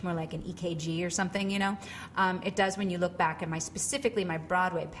 it's much more like an EKG or something, it does, when you look back at specifically my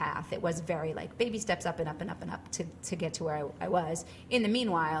Broadway path, it was very like baby steps up and up and up and up to get to where I was. In the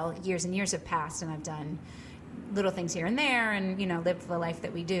meanwhile, years and years have passed, and I've done little things here and there, and lived the life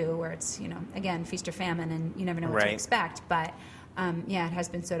that we do, where it's again, feast or famine, and you never know what to expect, but it has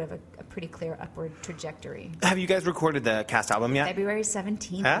been sort of a pretty clear upward trajectory. Have you guys recorded the cast album yet? February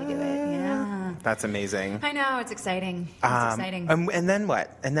 17th we do it, yeah. That's amazing. I know, it's exciting. It's exciting. And then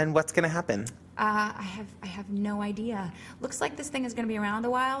what? And then what's going to happen? I have no idea. Looks like this thing is going to be around a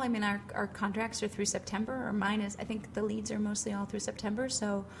while. I mean, our contracts are through September, or mine is, I think the leads are mostly all through September,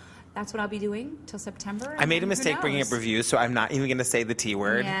 so that's what I'll be doing till September. I made a mistake bringing up reviews, so I'm not even going to say the T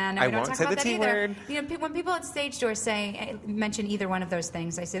word. Yeah, no, I won't say the T word. When people at stage doors mention either one of those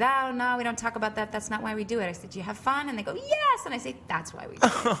things, I say, "Oh no, we don't talk about that. That's not why we do it." I said, "Do you have fun?" And they go, "Yes." And I say, "That's why we do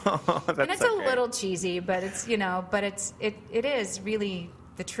it." And it's a little cheesy, but it's it is really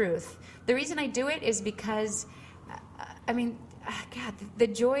the truth. The reason I do it is because, God, the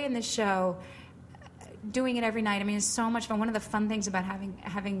joy in the show. Doing it every night, it's so much fun. One of the fun things about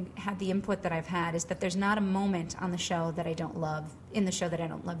having had the input that I've had is that there's not a moment on the show that I don't love, in the show that I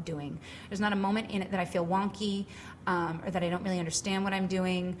don't love doing. There's not a moment in it that I feel wonky, or that I don't really understand what I'm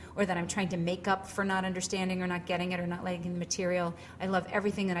doing, or that I'm trying to make up for not understanding or not getting it or not liking the material. I love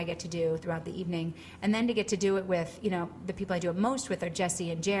everything that I get to do throughout the evening. And then to get to do it with, the people I do it most with are Jesse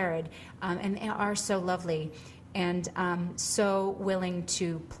and Jared, and they are so lovely and so willing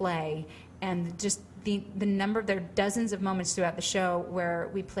to play, and just the number, there are dozens of moments throughout the show where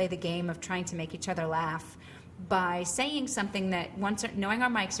we play the game of trying to make each other laugh by saying something that, knowing our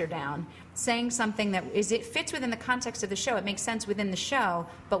mics are down, saying something that it fits within the context of the show, it makes sense within the show,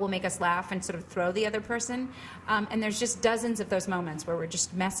 but will make us laugh and sort of throw the other person. And there's just dozens of those moments where we're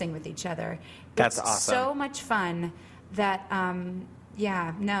just messing with each other. That's it's awesome. So much fun that,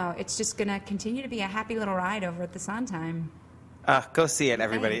 it's just going to continue to be a happy little ride over at the Sondheim. Go see it,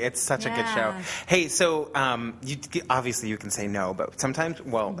 everybody. It's such a good show. Hey, so obviously you can say no, but sometimes,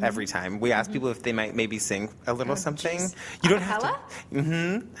 every time, we ask people if they might maybe sing a little something. Geez. You don't have to.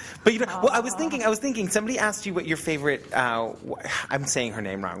 But you don't. Well, I was thinking. Somebody asked you what your favorite. I'm saying her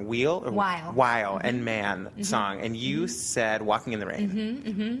name wrong. Weil and Man song, and you said "Walking in the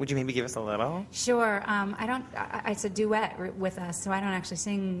Rain." Would you maybe give us a little? Sure. It's a duet with us, so I don't actually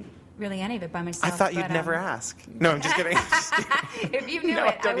sing really any of it by myself. I thought you'd never ask. No, I'm just kidding. If you knew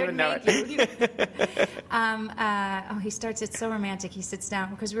it, I would make you. He starts, it's so romantic. He sits down,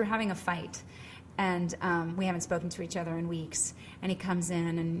 because we were having a fight, and we haven't spoken to each other in weeks. And he comes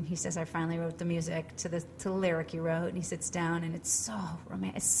in, and he says, "I finally wrote the music to the lyric you wrote." And he sits down, and it's so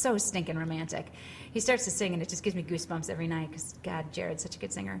romantic. It's so stinking romantic. He starts to sing, and it just gives me goosebumps every night, because, God, Jared's such a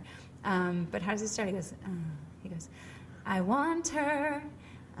good singer. But how does it start? He goes, "I want her.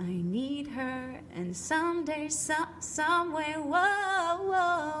 I need her, and someday, some way,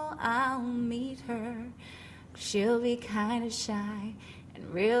 whoa, I'll meet her. She'll be kind of shy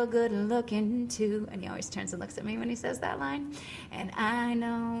and real good looking too. And he always turns and looks at me when he says that line. And I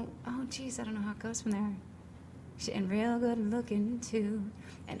know, oh geez, I don't know how it goes from there. And real good looking too.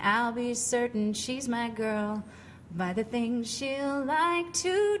 And I'll be certain she's my girl by the things she'll like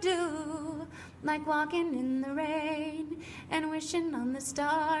to do, like walking in the rain and wishing on the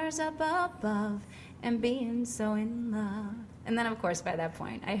stars up above and being so in love. And then, of course, by that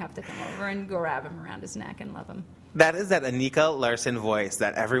point, I have to come over and grab him around his neck and love him. That is that Anika Larsen voice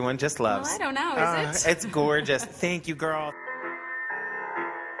that everyone just loves. Well, I don't know, is it? It's gorgeous. Thank you, girl.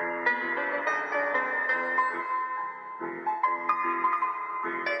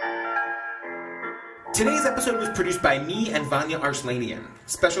 Today's episode was produced by me and Vanya Arslanian.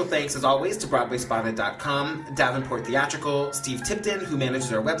 Special thanks, as always, to BroadwaySpotted.com, Davenport Theatrical, Steve Tipton, who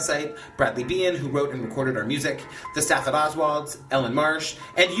manages our website, Bradley Bean, who wrote and recorded our music, the staff at Oswald's, Ellen Marsh,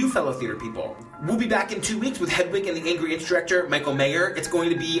 and you, fellow theater people. We'll be back in 2 weeks with Hedwig and the Angry Inch director, Michael Mayer. It's going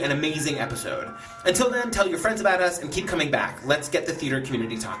to be an amazing episode. Until then, tell your friends about us and keep coming back. Let's get the theater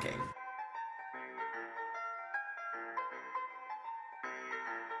community talking.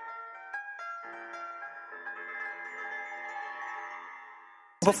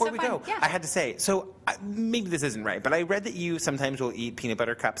 Before we fun. go, Yeah. I had to say, so maybe this isn't right, but I read that you sometimes will eat peanut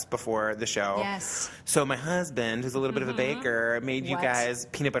butter cups before the show. Yes. So my husband, who's a little bit of a baker, made you What? guys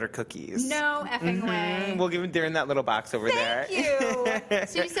peanut butter cookies. No effing way. We'll give them, they're in that little box over there. Thank you.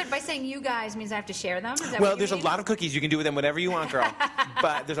 So you said by saying you guys means I have to share them? Is that Well, what you there's mean? a lot of cookies. You can do with them whatever you want, girl.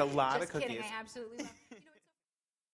 But there's a lot Just of cookies. kidding. I absolutely love